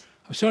didn't.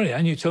 I'm sorry,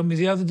 Anne, you told me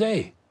the other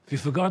day. Have you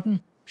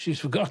forgotten? She's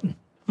forgotten.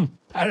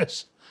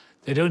 Paris.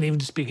 They don't even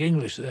speak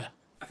English there.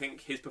 I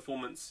think his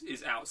performance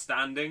is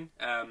outstanding.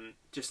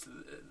 Just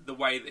the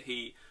way that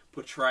he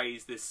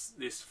portrays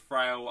this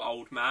frail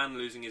old man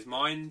losing his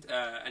mind,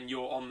 and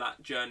you're on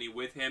that journey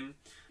with him.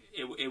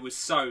 It was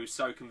so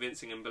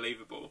convincing and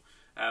believable.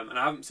 And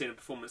I haven't seen a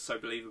performance so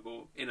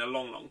believable in a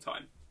long, long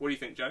time. What do you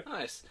think, Joe?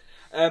 Nice.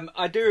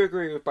 I do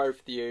agree with both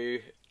of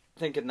you,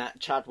 thinking that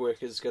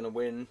Chadwick is going to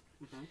win.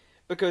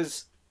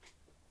 Because,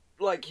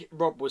 like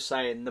Rob was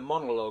saying, the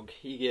monologue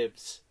he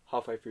gives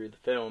halfway through the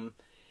film,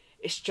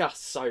 it's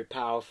just so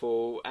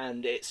powerful,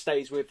 and it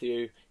stays with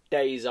you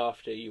days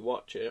after you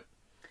watch it.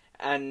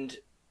 And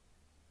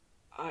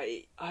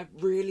I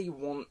really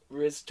want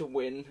Riz to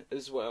win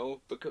as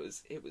well,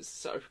 because it was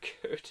so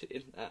good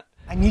in that.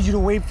 I need you to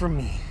wait for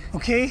me,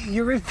 okay?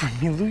 You're it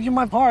for me, Lou. You're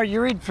my part.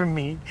 You're it for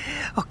me,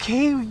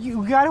 okay?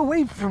 You gotta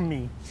wait for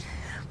me.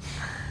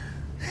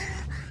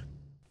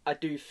 I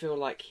do feel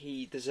like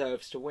he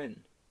deserves to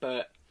win,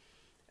 but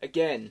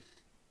again,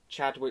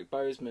 Chadwick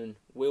Boseman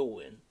will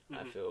win.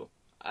 I feel.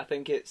 I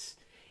think it's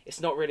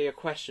not really a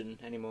question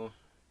anymore.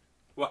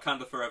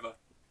 Wakanda forever.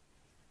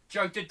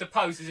 Joe did the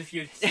pose as if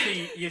you'd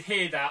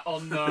hear that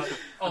on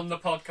the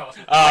podcast.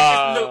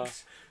 I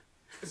just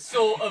looked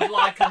sort of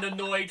like an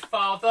annoyed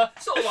father,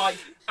 sort of like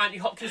Anthony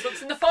Hopkins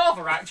looks in The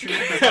Father, actually,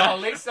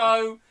 bizarrely.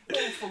 So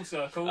all full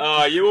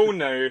circle. You all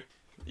know.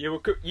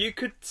 You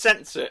could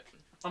sense it.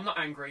 I'm not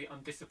angry.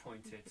 I'm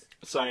disappointed.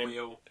 Same.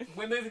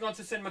 We're moving on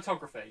to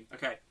cinematography.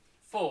 Okay.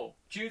 4.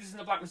 Judas and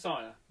the Black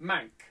Messiah,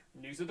 Mank,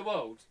 News of the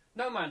World,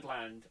 No Man's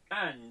Land,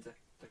 and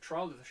The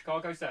Trial of the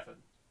Chicago 7.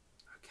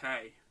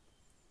 Okay.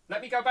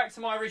 Let me go back to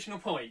my original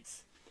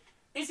point.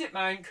 Is it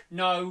Mank?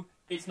 No,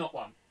 it's not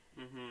one.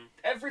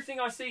 Everything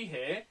I see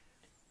here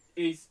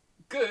is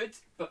good,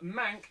 but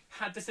Mank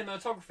had the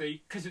cinematography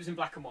because it was in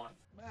black and white.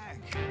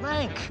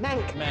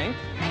 Mank.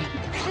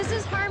 This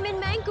is Herman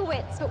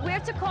Mankiewicz, but we're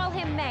to call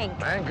him Mank.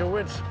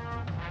 Mankiewicz.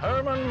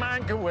 Herman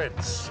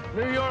Mankiewicz,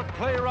 New York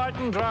playwright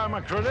and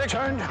drama critic.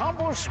 Turned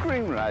humble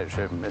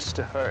screenwriter,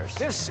 Mr. Hearst.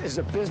 This is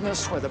a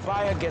business where the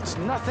buyer gets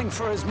nothing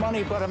for his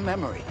money but a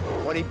memory.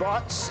 What he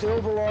bought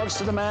still belongs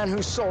to the man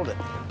who sold it.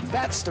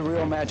 That's the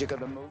real magic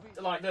of the movie.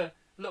 Like the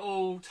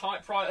little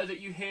typewriter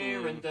that you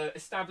hear and the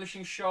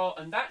establishing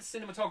shot, and that's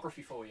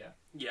cinematography for you.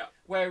 Yeah.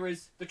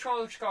 Whereas The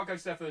Trial of Chicago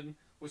 7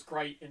 was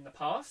great in the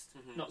past,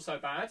 not so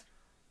bad.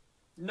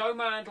 No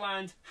Man's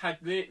Land had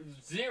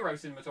zero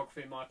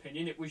cinematography, in my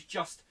opinion. It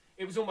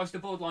was almost a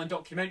borderline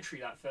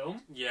documentary, that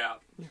film. Yeah.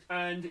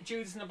 And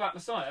Judas and the Black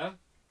Messiah,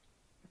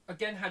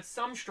 again, had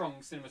some strong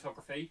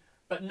cinematography,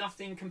 but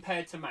nothing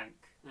compared to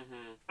Mank.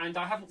 And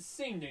I haven't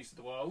seen News of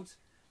the World,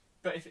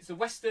 but if it's a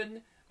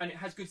Western and it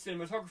has good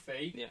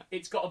cinematography,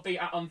 it's got to be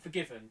at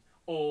Unforgiven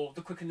or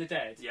The Quick and the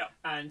Dead. Yeah.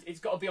 And it's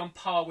got to be on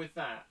par with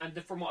that. And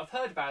from what I've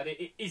heard about it,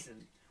 it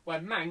isn't. Where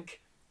Mank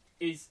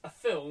is a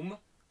film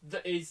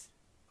that is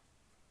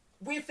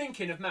we're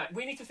thinking of Mank.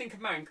 We need to think of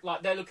Mank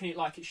like they're looking at it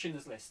like it's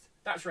Schindler's List.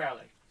 That's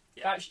reality.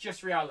 Yeah. That's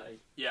just reality.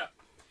 Yeah.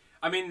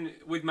 I mean,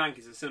 with Mank,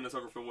 he's a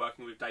cinematographer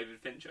working with David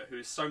Fincher, who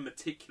is so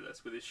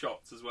meticulous with his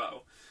shots as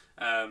well.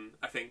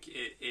 I think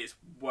it's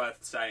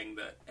worth saying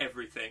that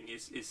everything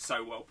is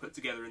so well put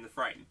together in the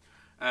frame.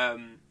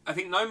 I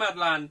think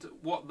Nomadland,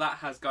 what that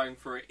has going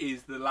for it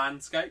is the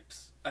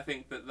landscapes. I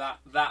think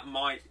that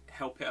might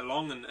help it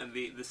along, and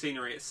the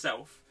scenery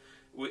itself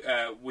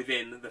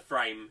within the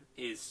frame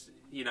is,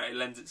 you know, it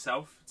lends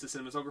itself to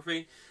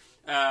cinematography.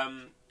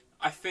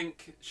 I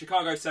think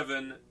Chicago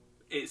 7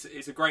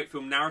 is a great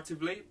film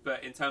narratively,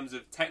 but in terms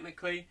of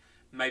technically,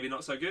 maybe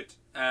not so good.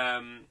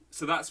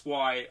 So that's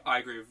why I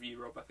agree with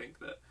you, Rob. I think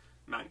that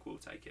Mank will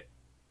take it.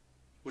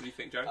 What do you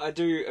think, Joe? I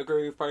do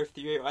agree with both of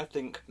you. I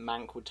think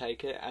Mank will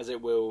take it, as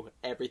it will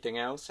everything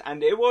else.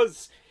 And it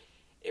was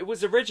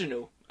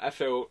original, I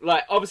feel.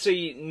 Like,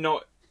 obviously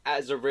not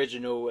as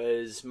original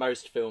as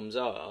most films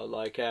are.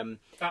 Like,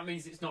 that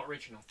means it's not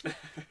original.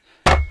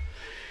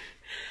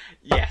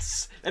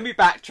 Yes. Let me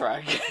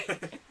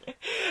backtrack.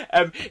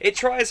 It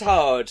tries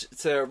hard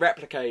to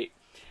replicate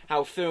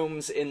how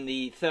films in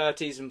the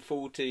 30s and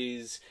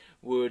 40s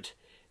would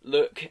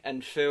look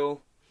and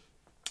feel.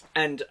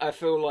 And I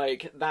feel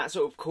like that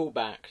sort of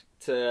callback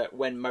to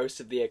when most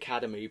of the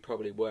Academy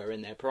probably were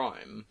in their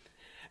prime,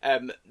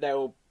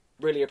 they'll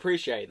really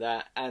appreciate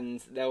that,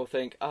 and they'll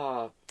think,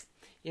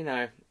 you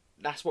know,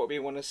 that's what we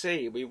want to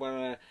see. We want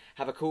to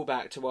have a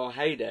callback to our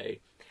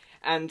heyday.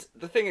 And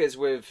the thing is,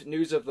 with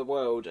News of the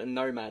World and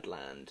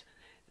Nomadland,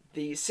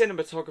 the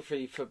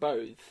cinematography for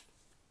both,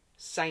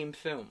 same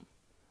film.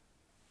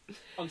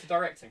 On to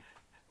directing.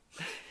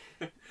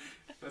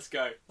 Let's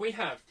go. We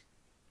have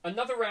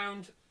Another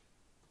Round,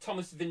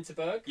 Thomas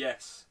Vinterberg.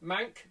 Yes.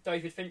 Mank,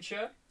 David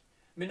Fincher.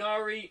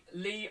 Minari,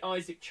 Lee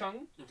Isaac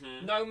Chung.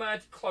 Mm-hmm.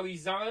 Nomad, Chloe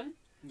Zhao.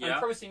 Yeah. And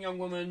Promising Young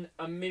Woman,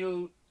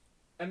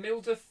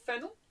 Imelda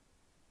Fennell?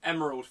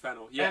 Emerald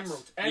Fennell, yes.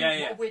 Emerald.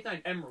 Yeah. What a weird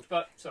name, Emerald.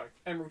 But, sorry,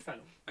 Emerald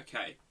Fennell.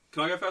 Okay.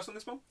 Can I go first on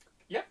this one?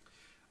 Yeah.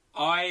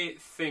 I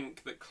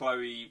think that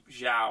Chloe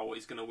Zhao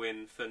is going to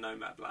win for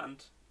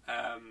Nomadland.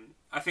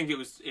 I think it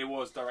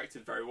was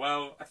directed very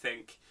well. I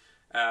think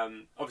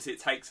obviously it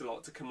takes a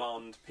lot to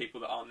command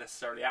people that aren't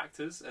necessarily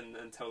actors and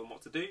tell them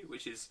what to do,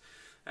 which is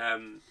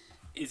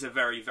a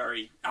very,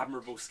 very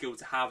admirable skill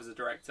to have as a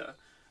director.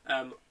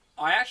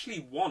 I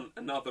actually want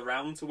Another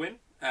Round to win.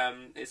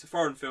 It's a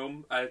foreign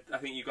film. I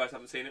think you guys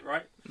haven't seen it,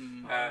 right?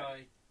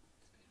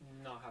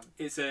 No, I haven't.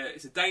 It's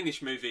a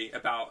Danish movie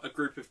about a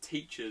group of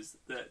teachers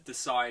that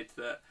decide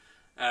that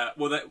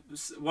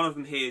one of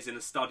them hears in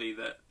a study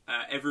that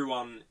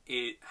everyone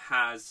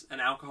has an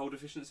alcohol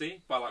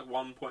deficiency by like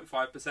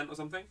 1.5% or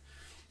something,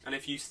 and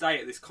if you stay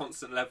at this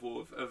constant level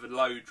of a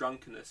low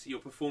drunkenness, your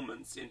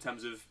performance in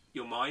terms of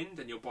your mind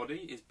and your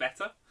body is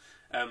better.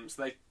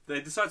 So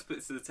they decide to put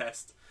this to the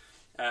test,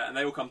 and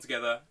they all come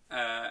together,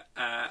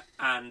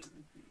 and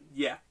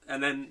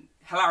then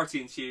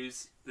hilarity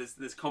ensues.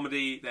 There's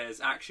comedy, there's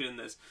action,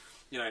 there's,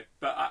 you know.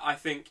 But I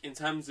think in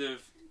terms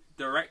of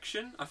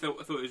direction, I thought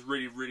it was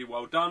really, really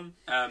well done.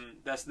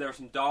 There are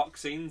some dark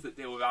scenes that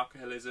deal with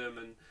alcoholism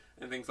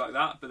and things like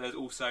that, but there's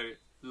also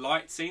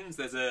light scenes.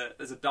 There's a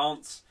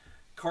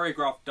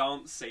choreographed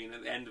dance scene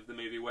at the end of the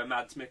movie where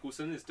Mads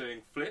Mikkelsen is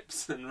doing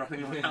flips and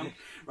running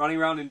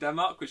around in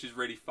Denmark, which is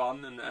really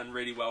fun and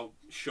really well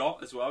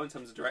shot as well in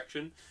terms of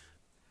direction.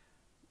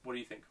 What do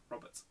you think,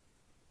 Robert?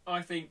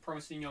 I think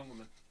Promising Young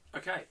Woman.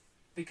 Okay.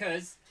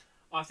 Because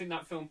I think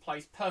that film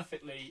plays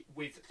perfectly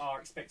with our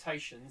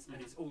expectations,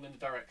 and it's all in the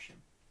direction.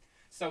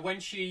 So when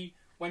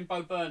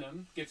Bo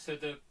Burnham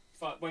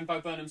when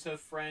Bo Burnham's her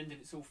friend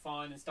and it's all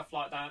fine and stuff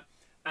like that,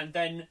 and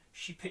then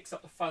she picks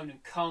up the phone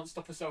and can't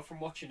stop herself from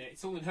watching it,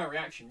 it's all in her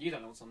reaction. You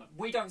don't know what's on that.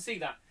 We don't see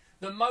that.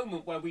 The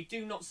moment where we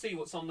do not see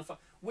what's on the phone,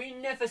 we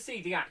never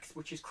see the act,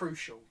 which is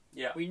crucial.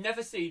 Yeah. We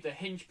never see the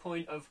hinge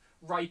point of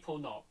rape or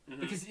not,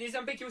 because it is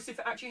ambiguous if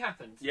it actually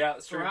happened. Yeah,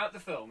 that's true. Throughout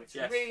the film, it's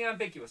really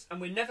ambiguous, and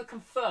we're never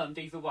confirmed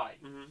either way.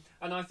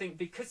 And I think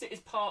because it is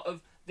part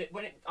of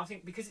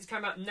because it's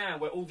come out now,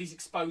 where all these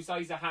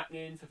exposés are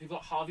happening for people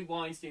like Harvey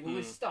Weinstein, all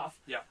this stuff.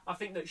 Yeah. I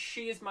think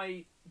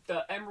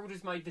that Emerald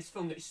has made this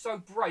film that is so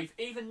brave,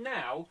 even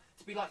now,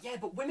 to be like, yeah,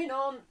 but women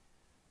aren't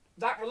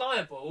that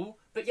reliable,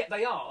 but yet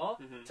they are,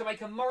 to make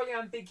a morally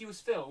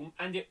ambiguous film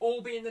and it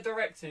all be in the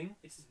directing.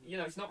 It's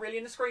it's not really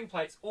in the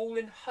screenplay, it's all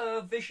in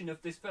her vision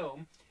of this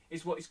film,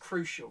 is what is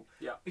crucial.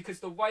 Yeah.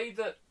 Because the way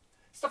that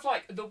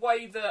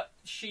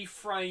she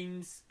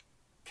frames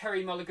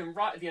Kerry Mulligan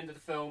right at the end of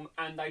the film,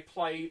 and they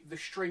play the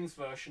strings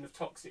version of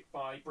Toxic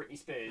by Britney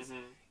Spears,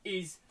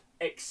 is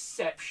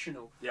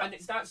exceptional. Yeah. And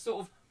it's that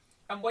sort of,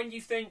 and when you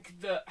think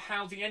that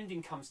how the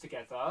ending comes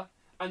together,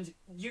 and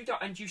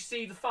you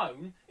see the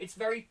phone, it's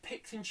very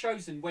picked and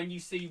chosen when you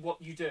see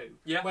what you do.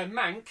 Yeah. Where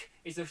Mank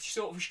is a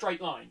sort of a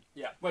straight line.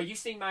 Yeah. Where you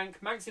see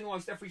Mank's in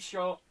almost every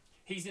shot,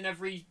 he's in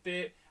every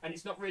bit, and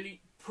it's not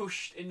really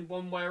pushed in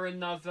one way or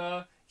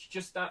another. It's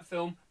just that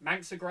film.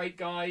 Mank's a great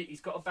guy,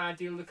 he's got a bad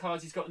deal of the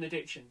cards, he's got an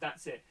addiction,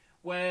 that's it.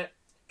 Where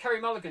Kerry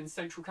Mulligan's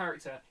central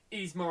character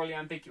is morally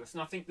ambiguous,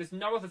 and I think there's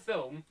no other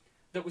film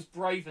that was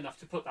brave enough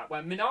to put that.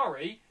 Where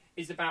Minari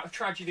is about a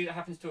tragedy that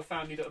happens to a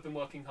family that have been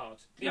working hard.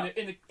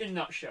 In a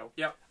nutshell.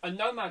 Yep. And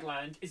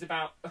Nomadland is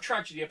about a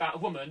tragedy about a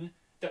woman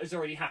that has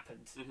already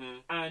happened. Mm-hmm.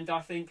 And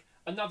I think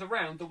Another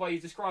Round, the way you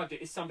described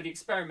it, is somebody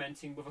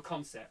experimenting with a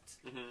concept.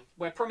 Mm-hmm.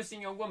 Where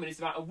Promising Young Woman is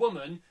about a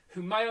woman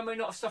who may or may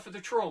not have suffered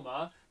a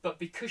trauma, but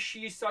because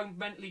she is so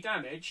mentally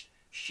damaged,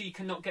 she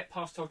cannot get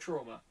past her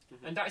trauma.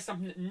 Mm-hmm. And that is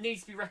something that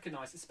needs to be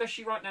recognised,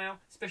 especially right now,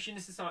 especially in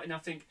this society. And I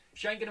think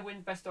she ain't going to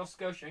win Best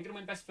Oscar, she ain't going to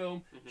win Best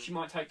Film, she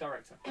might take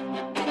Director.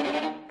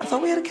 I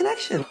thought we had a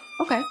connection.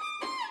 Okay.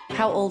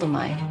 How old am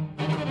I?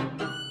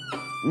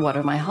 What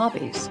are my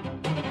hobbies?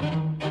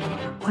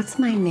 What's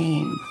my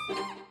name?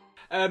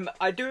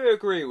 I do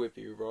agree with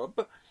you,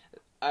 Rob.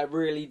 I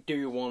really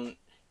do want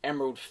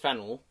Emerald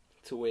Fennell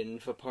to win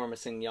for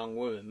Promising Young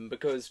Woman,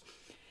 because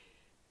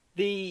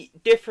the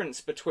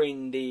difference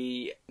between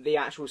the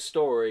actual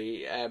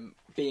story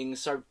being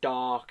so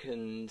dark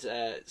and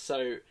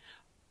so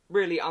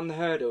really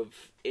unheard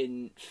of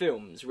in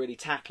films, really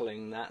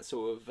tackling that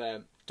sort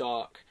of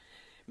dark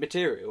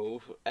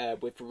material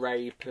with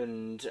rape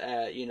and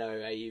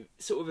a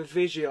sort of a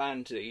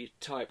vigilante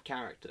type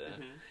character.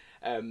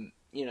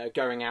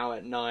 Going out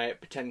at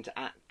night, pretending to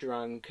act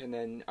drunk, and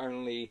then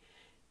only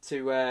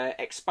to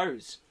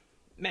expose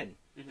men.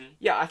 Mm-hmm.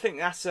 Yeah, I think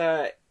that's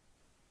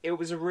it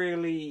was a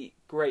really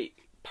great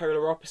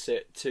polar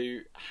opposite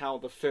to how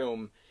the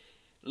film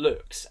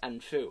looks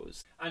and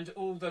feels. And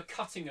all the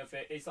cutting of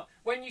it is like,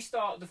 when you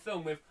start the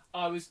film with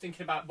I was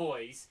thinking about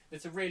boys,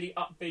 there's a really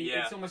upbeat,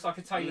 it's almost like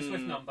a Taylor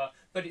Swift number,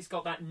 but it's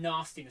got that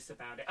nastiness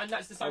about it. And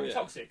that's the same with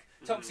Toxic.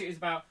 Toxic is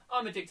about,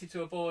 I'm addicted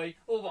to a boy,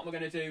 or what am I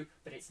going to do,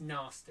 but it's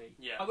nasty.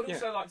 Yeah. I would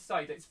also like to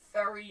say that it's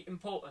very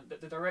important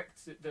that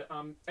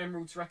that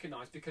Emerald's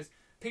recognised, because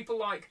people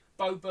like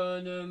Bo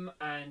Burnham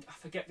and I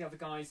forget the other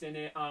guys in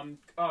it,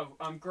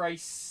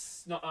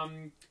 Grace,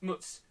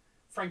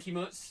 Frankie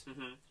Mutz,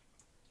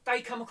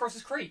 they come across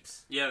as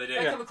creeps. Yeah, they do.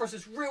 They come across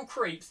as real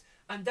creeps,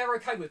 and they're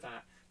okay with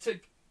that. To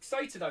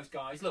say to those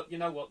guys, look, you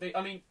know what?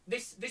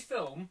 This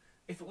film,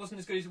 if it wasn't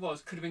as good as it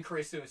was, could have been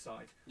career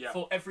suicide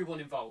for everyone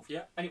involved.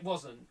 Yeah. And it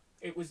wasn't.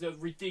 It was a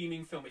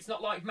redeeming film. It's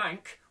not like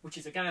Mank, which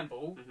is a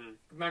gamble.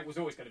 Mank was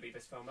always going to be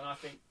this film, and I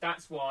think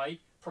that's why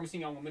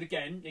Promising Young Woman,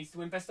 again, needs to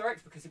win Best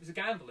Director, because it was a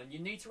gamble, and you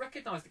need to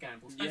recognise the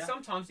gambles. And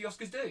sometimes the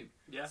Oscars do.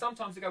 Yeah.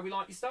 Sometimes they go, we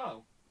like your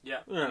style.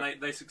 Yeah,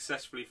 and they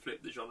successfully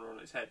flipped the genre on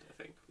its head, I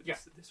think, with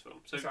this film.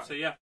 So, Exactly. so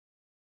yeah.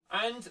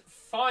 And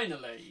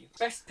finally,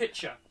 Best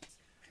Picture.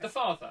 The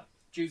Father,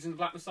 Judas and the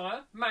Black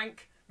Messiah,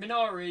 Mank,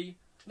 Minari,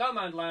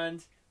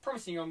 Nomadland,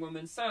 Promising Young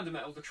Woman, Sound of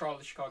Metal, The Trial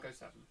of Chicago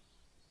 7.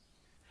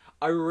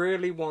 I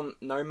really want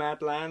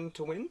Nomadland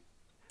to win.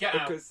 Get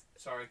Out. Because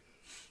Sorry.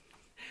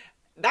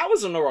 that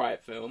was an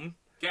alright film.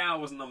 Get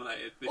Out wasn't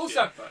nominated this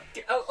Also,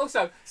 year.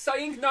 also,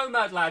 saying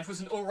Nomadland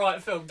was an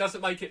alright film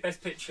doesn't make it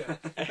Best Picture.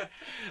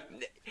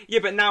 Yeah,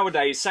 but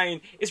nowadays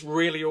saying it's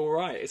really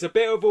alright, it's a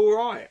bit of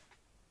alright.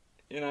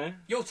 You know?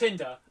 You're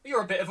Tinder.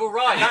 You're a bit of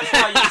alright. That's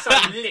why you're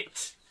so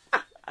lit.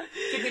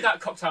 Give me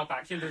that cocktail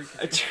back. You're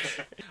losing.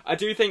 I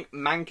do think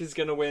Mank is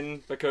going to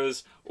win,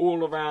 because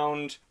all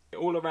around,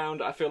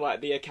 I feel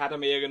like the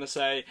Academy are going to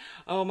say,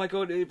 "Oh my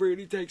god, it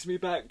really takes me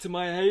back to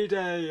my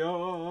heyday."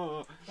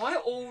 Oh. Why are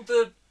all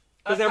the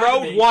because they're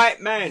old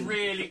white men.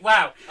 Really?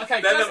 Wow.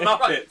 Okay. They're the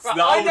Muppets.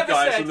 The old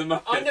guys from the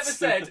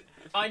Muppets.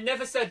 I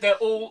never said they're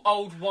all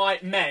old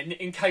white men,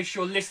 in case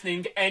you're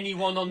listening,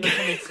 anyone on the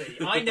committee.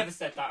 I never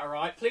said that,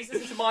 alright? Please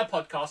listen to my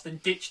podcast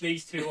and ditch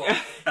these two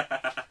off.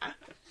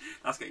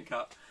 That's getting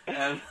cut.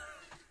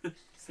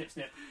 Snip,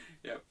 snip.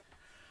 Yep.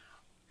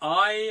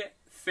 I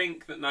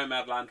think that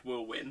Nomadland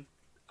will win.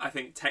 I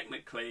think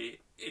technically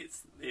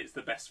it's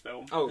the best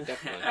film. Oh,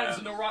 definitely. It's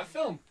an alright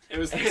film.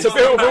 It's a bit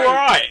of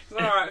alright. It's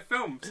an alright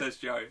film, says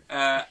Joe.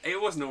 It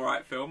was an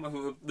alright film. I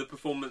thought the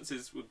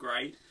performances were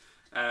great.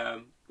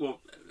 Well,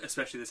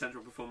 especially the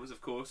central performance, of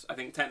course. I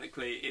think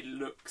technically it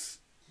looks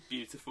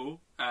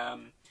beautiful. I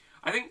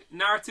think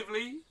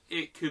narratively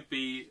it could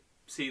be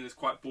seen as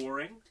quite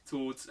boring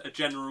towards a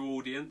general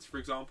audience, for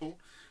example.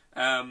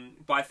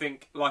 But I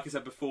think, like I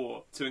said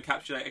before, to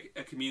encapsulate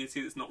a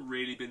community that's not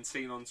really been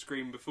seen on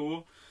screen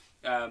before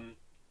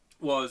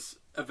was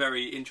a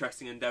very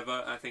interesting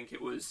endeavour. I think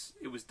it was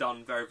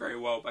done very, very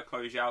well by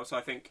Chloe Zhao. So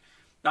I think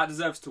that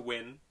deserves to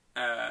win.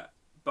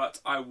 But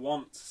I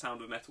want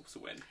Sound of Metal to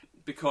win,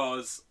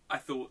 because I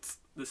thought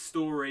the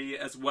story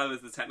as well as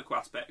the technical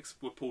aspects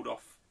were pulled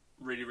off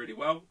really, really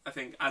well. I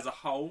think as a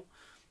whole,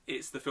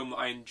 it's the film that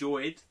I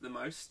enjoyed the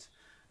most,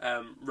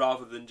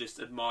 rather than just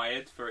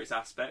admired for its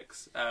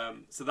aspects.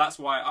 So that's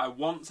why I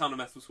want Sound of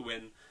Metal to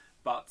win,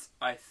 but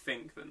I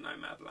think that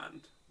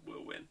Nomadland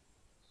will win.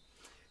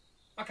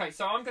 Okay,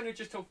 so I'm going to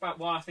just talk about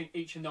why I think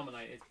each are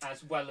nominated,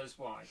 as well as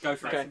why. Go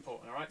for it. That's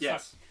important, all right?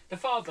 Yes. So, The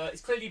Father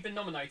has clearly been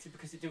nominated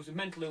because it deals with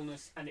mental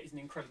illness, and it is an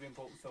incredibly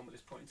important film at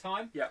this point in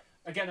time. Yeah.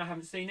 Again, I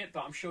haven't seen it,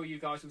 but I'm sure you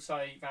guys will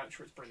say vouch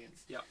for its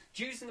brilliance. Yeah.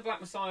 Judas and the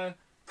Black Messiah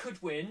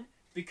could win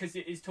because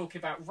it is talking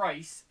about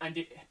race, and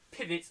it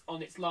pivots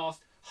on its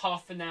last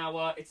half an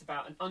hour. It's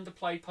about an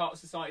underplayed part of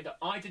society that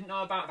I didn't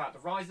know about the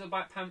rise of the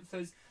Black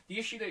Panthers, The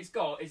issue that it's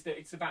got is that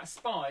it's about a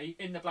spy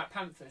in the Black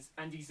Panthers,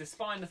 and he's a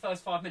spy in the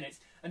first 5 minutes,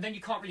 and then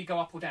you can't really go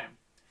up or down.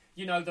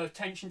 You know, the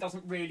tension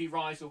doesn't really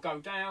rise or go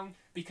down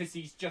because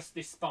he's just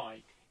this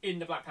spy in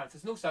the Black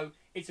Panthers. And also,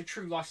 it's a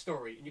true life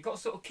story, and you've got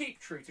to sort of keep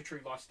true to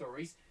true life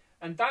stories.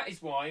 And that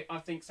is why I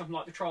think something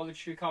like The Trial of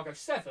Chicago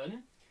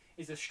 7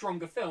 is a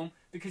stronger film,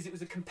 because it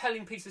was a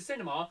compelling piece of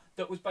cinema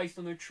that was based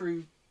on a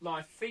true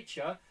life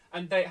feature,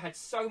 and they had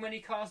so many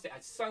casts, it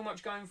had so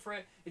much going for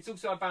it. It's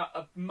also about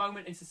a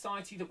moment in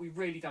society that we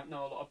really don't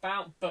know a lot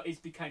about, but is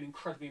became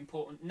incredibly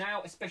important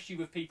now, especially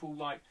with people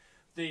like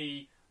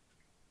the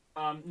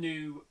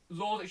new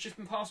law that's just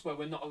been passed where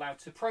we're not allowed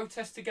to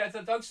protest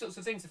together. Those sorts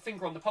of things, the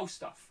finger on the pulse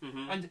stuff.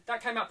 And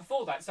that came out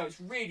before that, so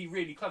it's really,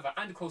 really clever.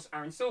 And of course,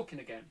 Aaron Sorkin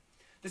again.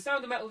 The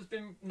Sound of Metal has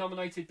been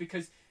nominated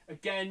because,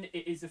 again,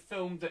 it is a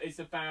film that is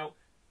about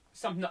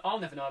something that I'll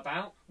never know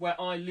about, where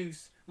I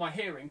lose my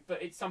hearing,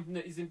 but it's something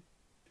that is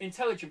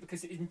intelligent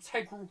because it is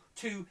integral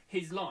to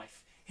his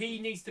life. He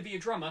needs to be a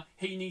drummer,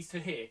 he needs to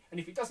hear. And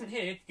if he doesn't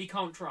hear, he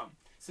can't drum.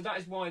 So that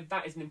is why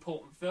that is an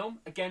important film.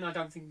 Again, I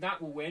don't think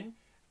that will win.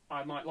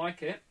 I might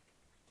like it.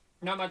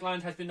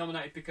 Nomadland has been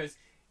nominated because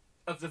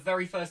of the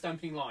very first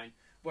opening line,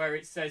 where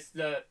it says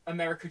that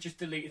America just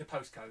deleted a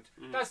postcode.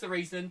 That's the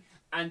reason.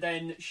 And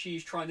then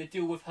she's trying to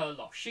deal with her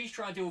loss. She's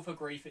trying to deal with her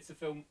grief. It's a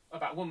film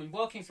about a woman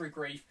working through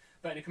grief,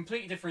 but in a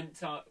completely different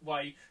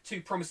way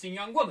to Promising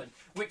Young Woman,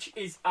 which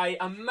is an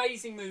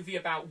amazing movie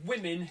about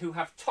women who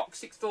have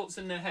toxic thoughts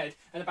in their head,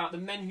 and about the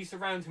men who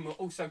surround them who are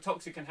also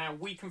toxic, and how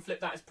we can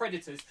flip that as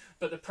predators,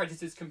 but the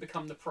predators can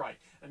become the prey.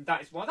 And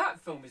that is why that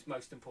film is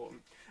most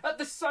important. At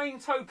the same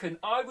token,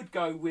 I would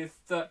go with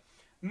that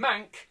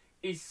Mank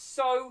is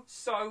so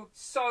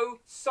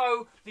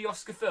the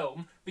Oscar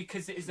film,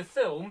 because it is a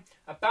film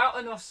about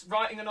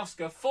writing an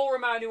Oscar for a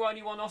man who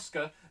only won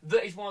Oscar,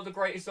 that is one of the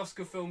greatest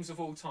Oscar films of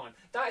all time.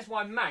 That is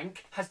why Mank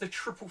has the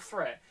triple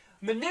threat.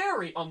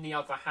 Minari, on the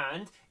other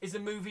hand, is a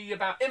movie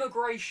about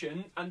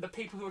immigration and the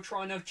people who are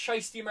trying to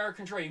chase the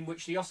American dream,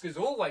 which the Oscars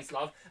always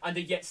love, and are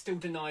yet still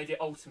denied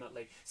it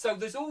ultimately. So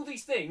there's all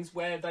these things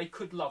where they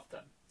could love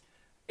them.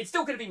 It's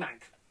still going to be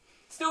Mank.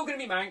 Still going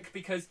to be Mank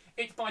because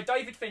it's by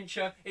David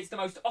Fincher. It's the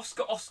most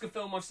Oscar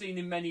film I've seen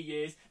in many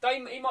years.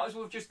 He might as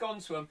well have just gone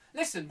to him.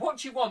 Listen, what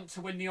do you want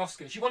to win the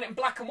Oscars? You want it in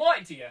black and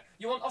white, do you?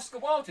 You want Oscar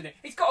Wilde in it?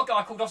 It's got a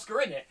guy called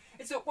Oscar in it.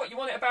 It's what you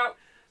want it about?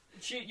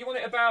 You want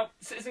it about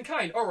Citizen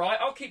Kane? All right,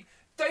 I'll keep.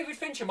 David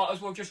Fincher might as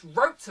well just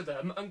wrote to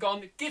them and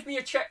gone, give me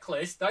a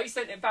checklist. They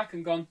sent it back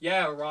and gone,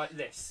 yeah, all right,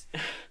 this.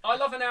 I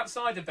love an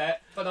outsider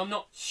bet, but I'm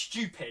not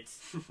stupid.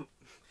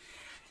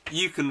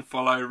 You can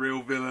follow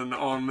Real Villain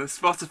on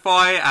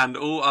Spotify and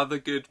all other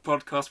good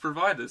podcast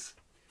providers.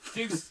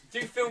 Do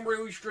film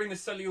Reels, dream of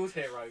Sully's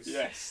Heroes.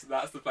 Yes,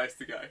 that's the place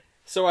to go.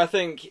 So I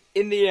think,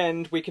 in the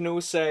end, we can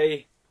all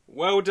say,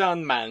 well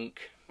done, Mank.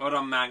 Well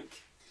done,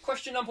 Mank.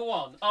 Question number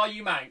 1. Are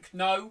you Mank?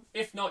 No.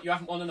 If not, you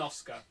haven't won an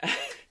Oscar.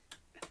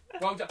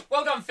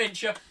 Well done,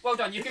 Fincher. Well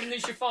done. You've given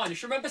this your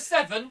finest. Remember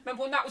 7?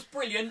 Remember when that was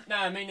brilliant?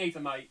 Nah, me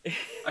neither, mate.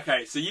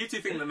 Okay, so you two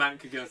think that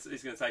Mank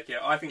is going to take it.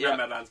 I think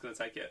Nomadland's going to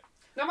take it.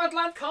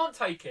 Nomadland can't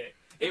take it.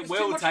 It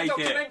will take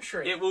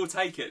it. It will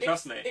take it,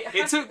 trust me.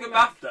 It took the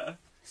BAFTA.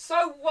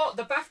 So what?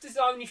 The BAFTAs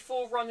are only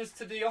forerunners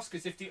to the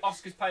Oscars if the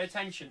Oscars pay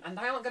attention, and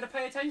they aren't going to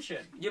pay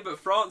attention. Yeah, but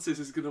Frances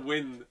is going to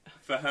win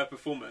for her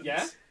performance.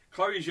 Yeah?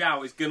 Chloe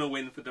Zhao is going to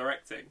win for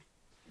directing.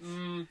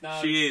 No.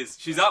 She is.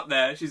 She's up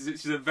there.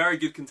 She's a very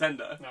good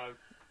contender. No.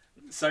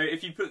 So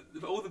if you put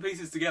all the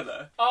pieces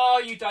together...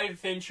 Are you David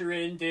Fincher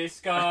in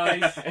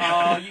disguise?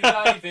 Are you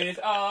David?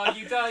 Are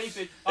you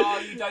David?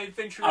 Are you David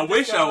Fincher in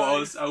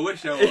disguise? I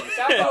wish I was.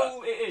 That's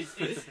all it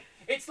is.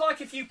 It's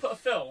like if you put a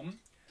film...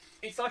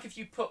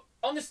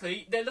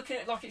 Honestly, they're looking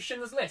at it like it's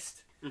Schindler's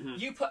List.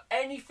 You put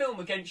any film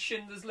against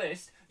Schindler's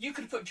List, you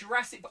could put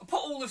put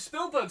all of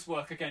Spielberg's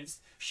work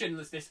against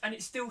Schindler's List, and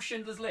it's still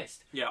Schindler's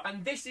List. Yeah.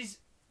 And this is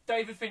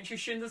David Fincher's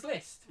Schindler's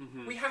List.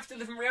 We have to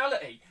live in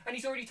reality, and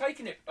he's already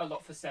taken it a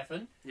lot for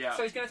 7. Yeah.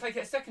 So he's going to take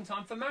it a second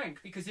time for Mank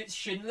because it's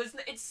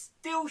It's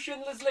still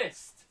Schindler's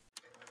List.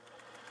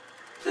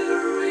 The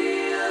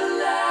real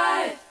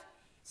life.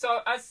 So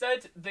as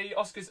said, the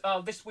Oscars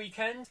are this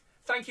weekend.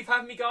 Thank you for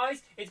having me,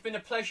 guys. It's been a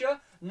pleasure.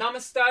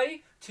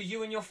 Namaste to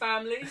you and your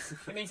families.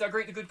 It means I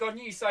greet the good God and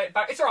you say it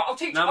back. It's all right. I'll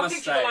teach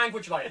you the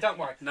language later. Don't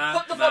worry.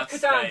 Put the vodka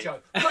down, Joe.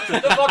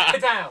 Put the vodka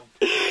down.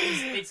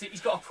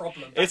 He's got a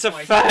problem. It's a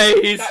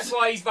phase. That's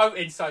why he's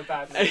voting so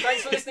badly.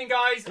 Thanks for listening,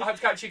 guys. I hope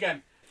to catch you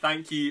again.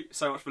 Thank you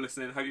so much for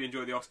listening. Hope you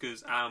enjoy the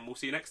Oscars, and we'll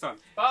see you next time.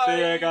 Bye. See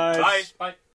ya, guys. Bye. Bye.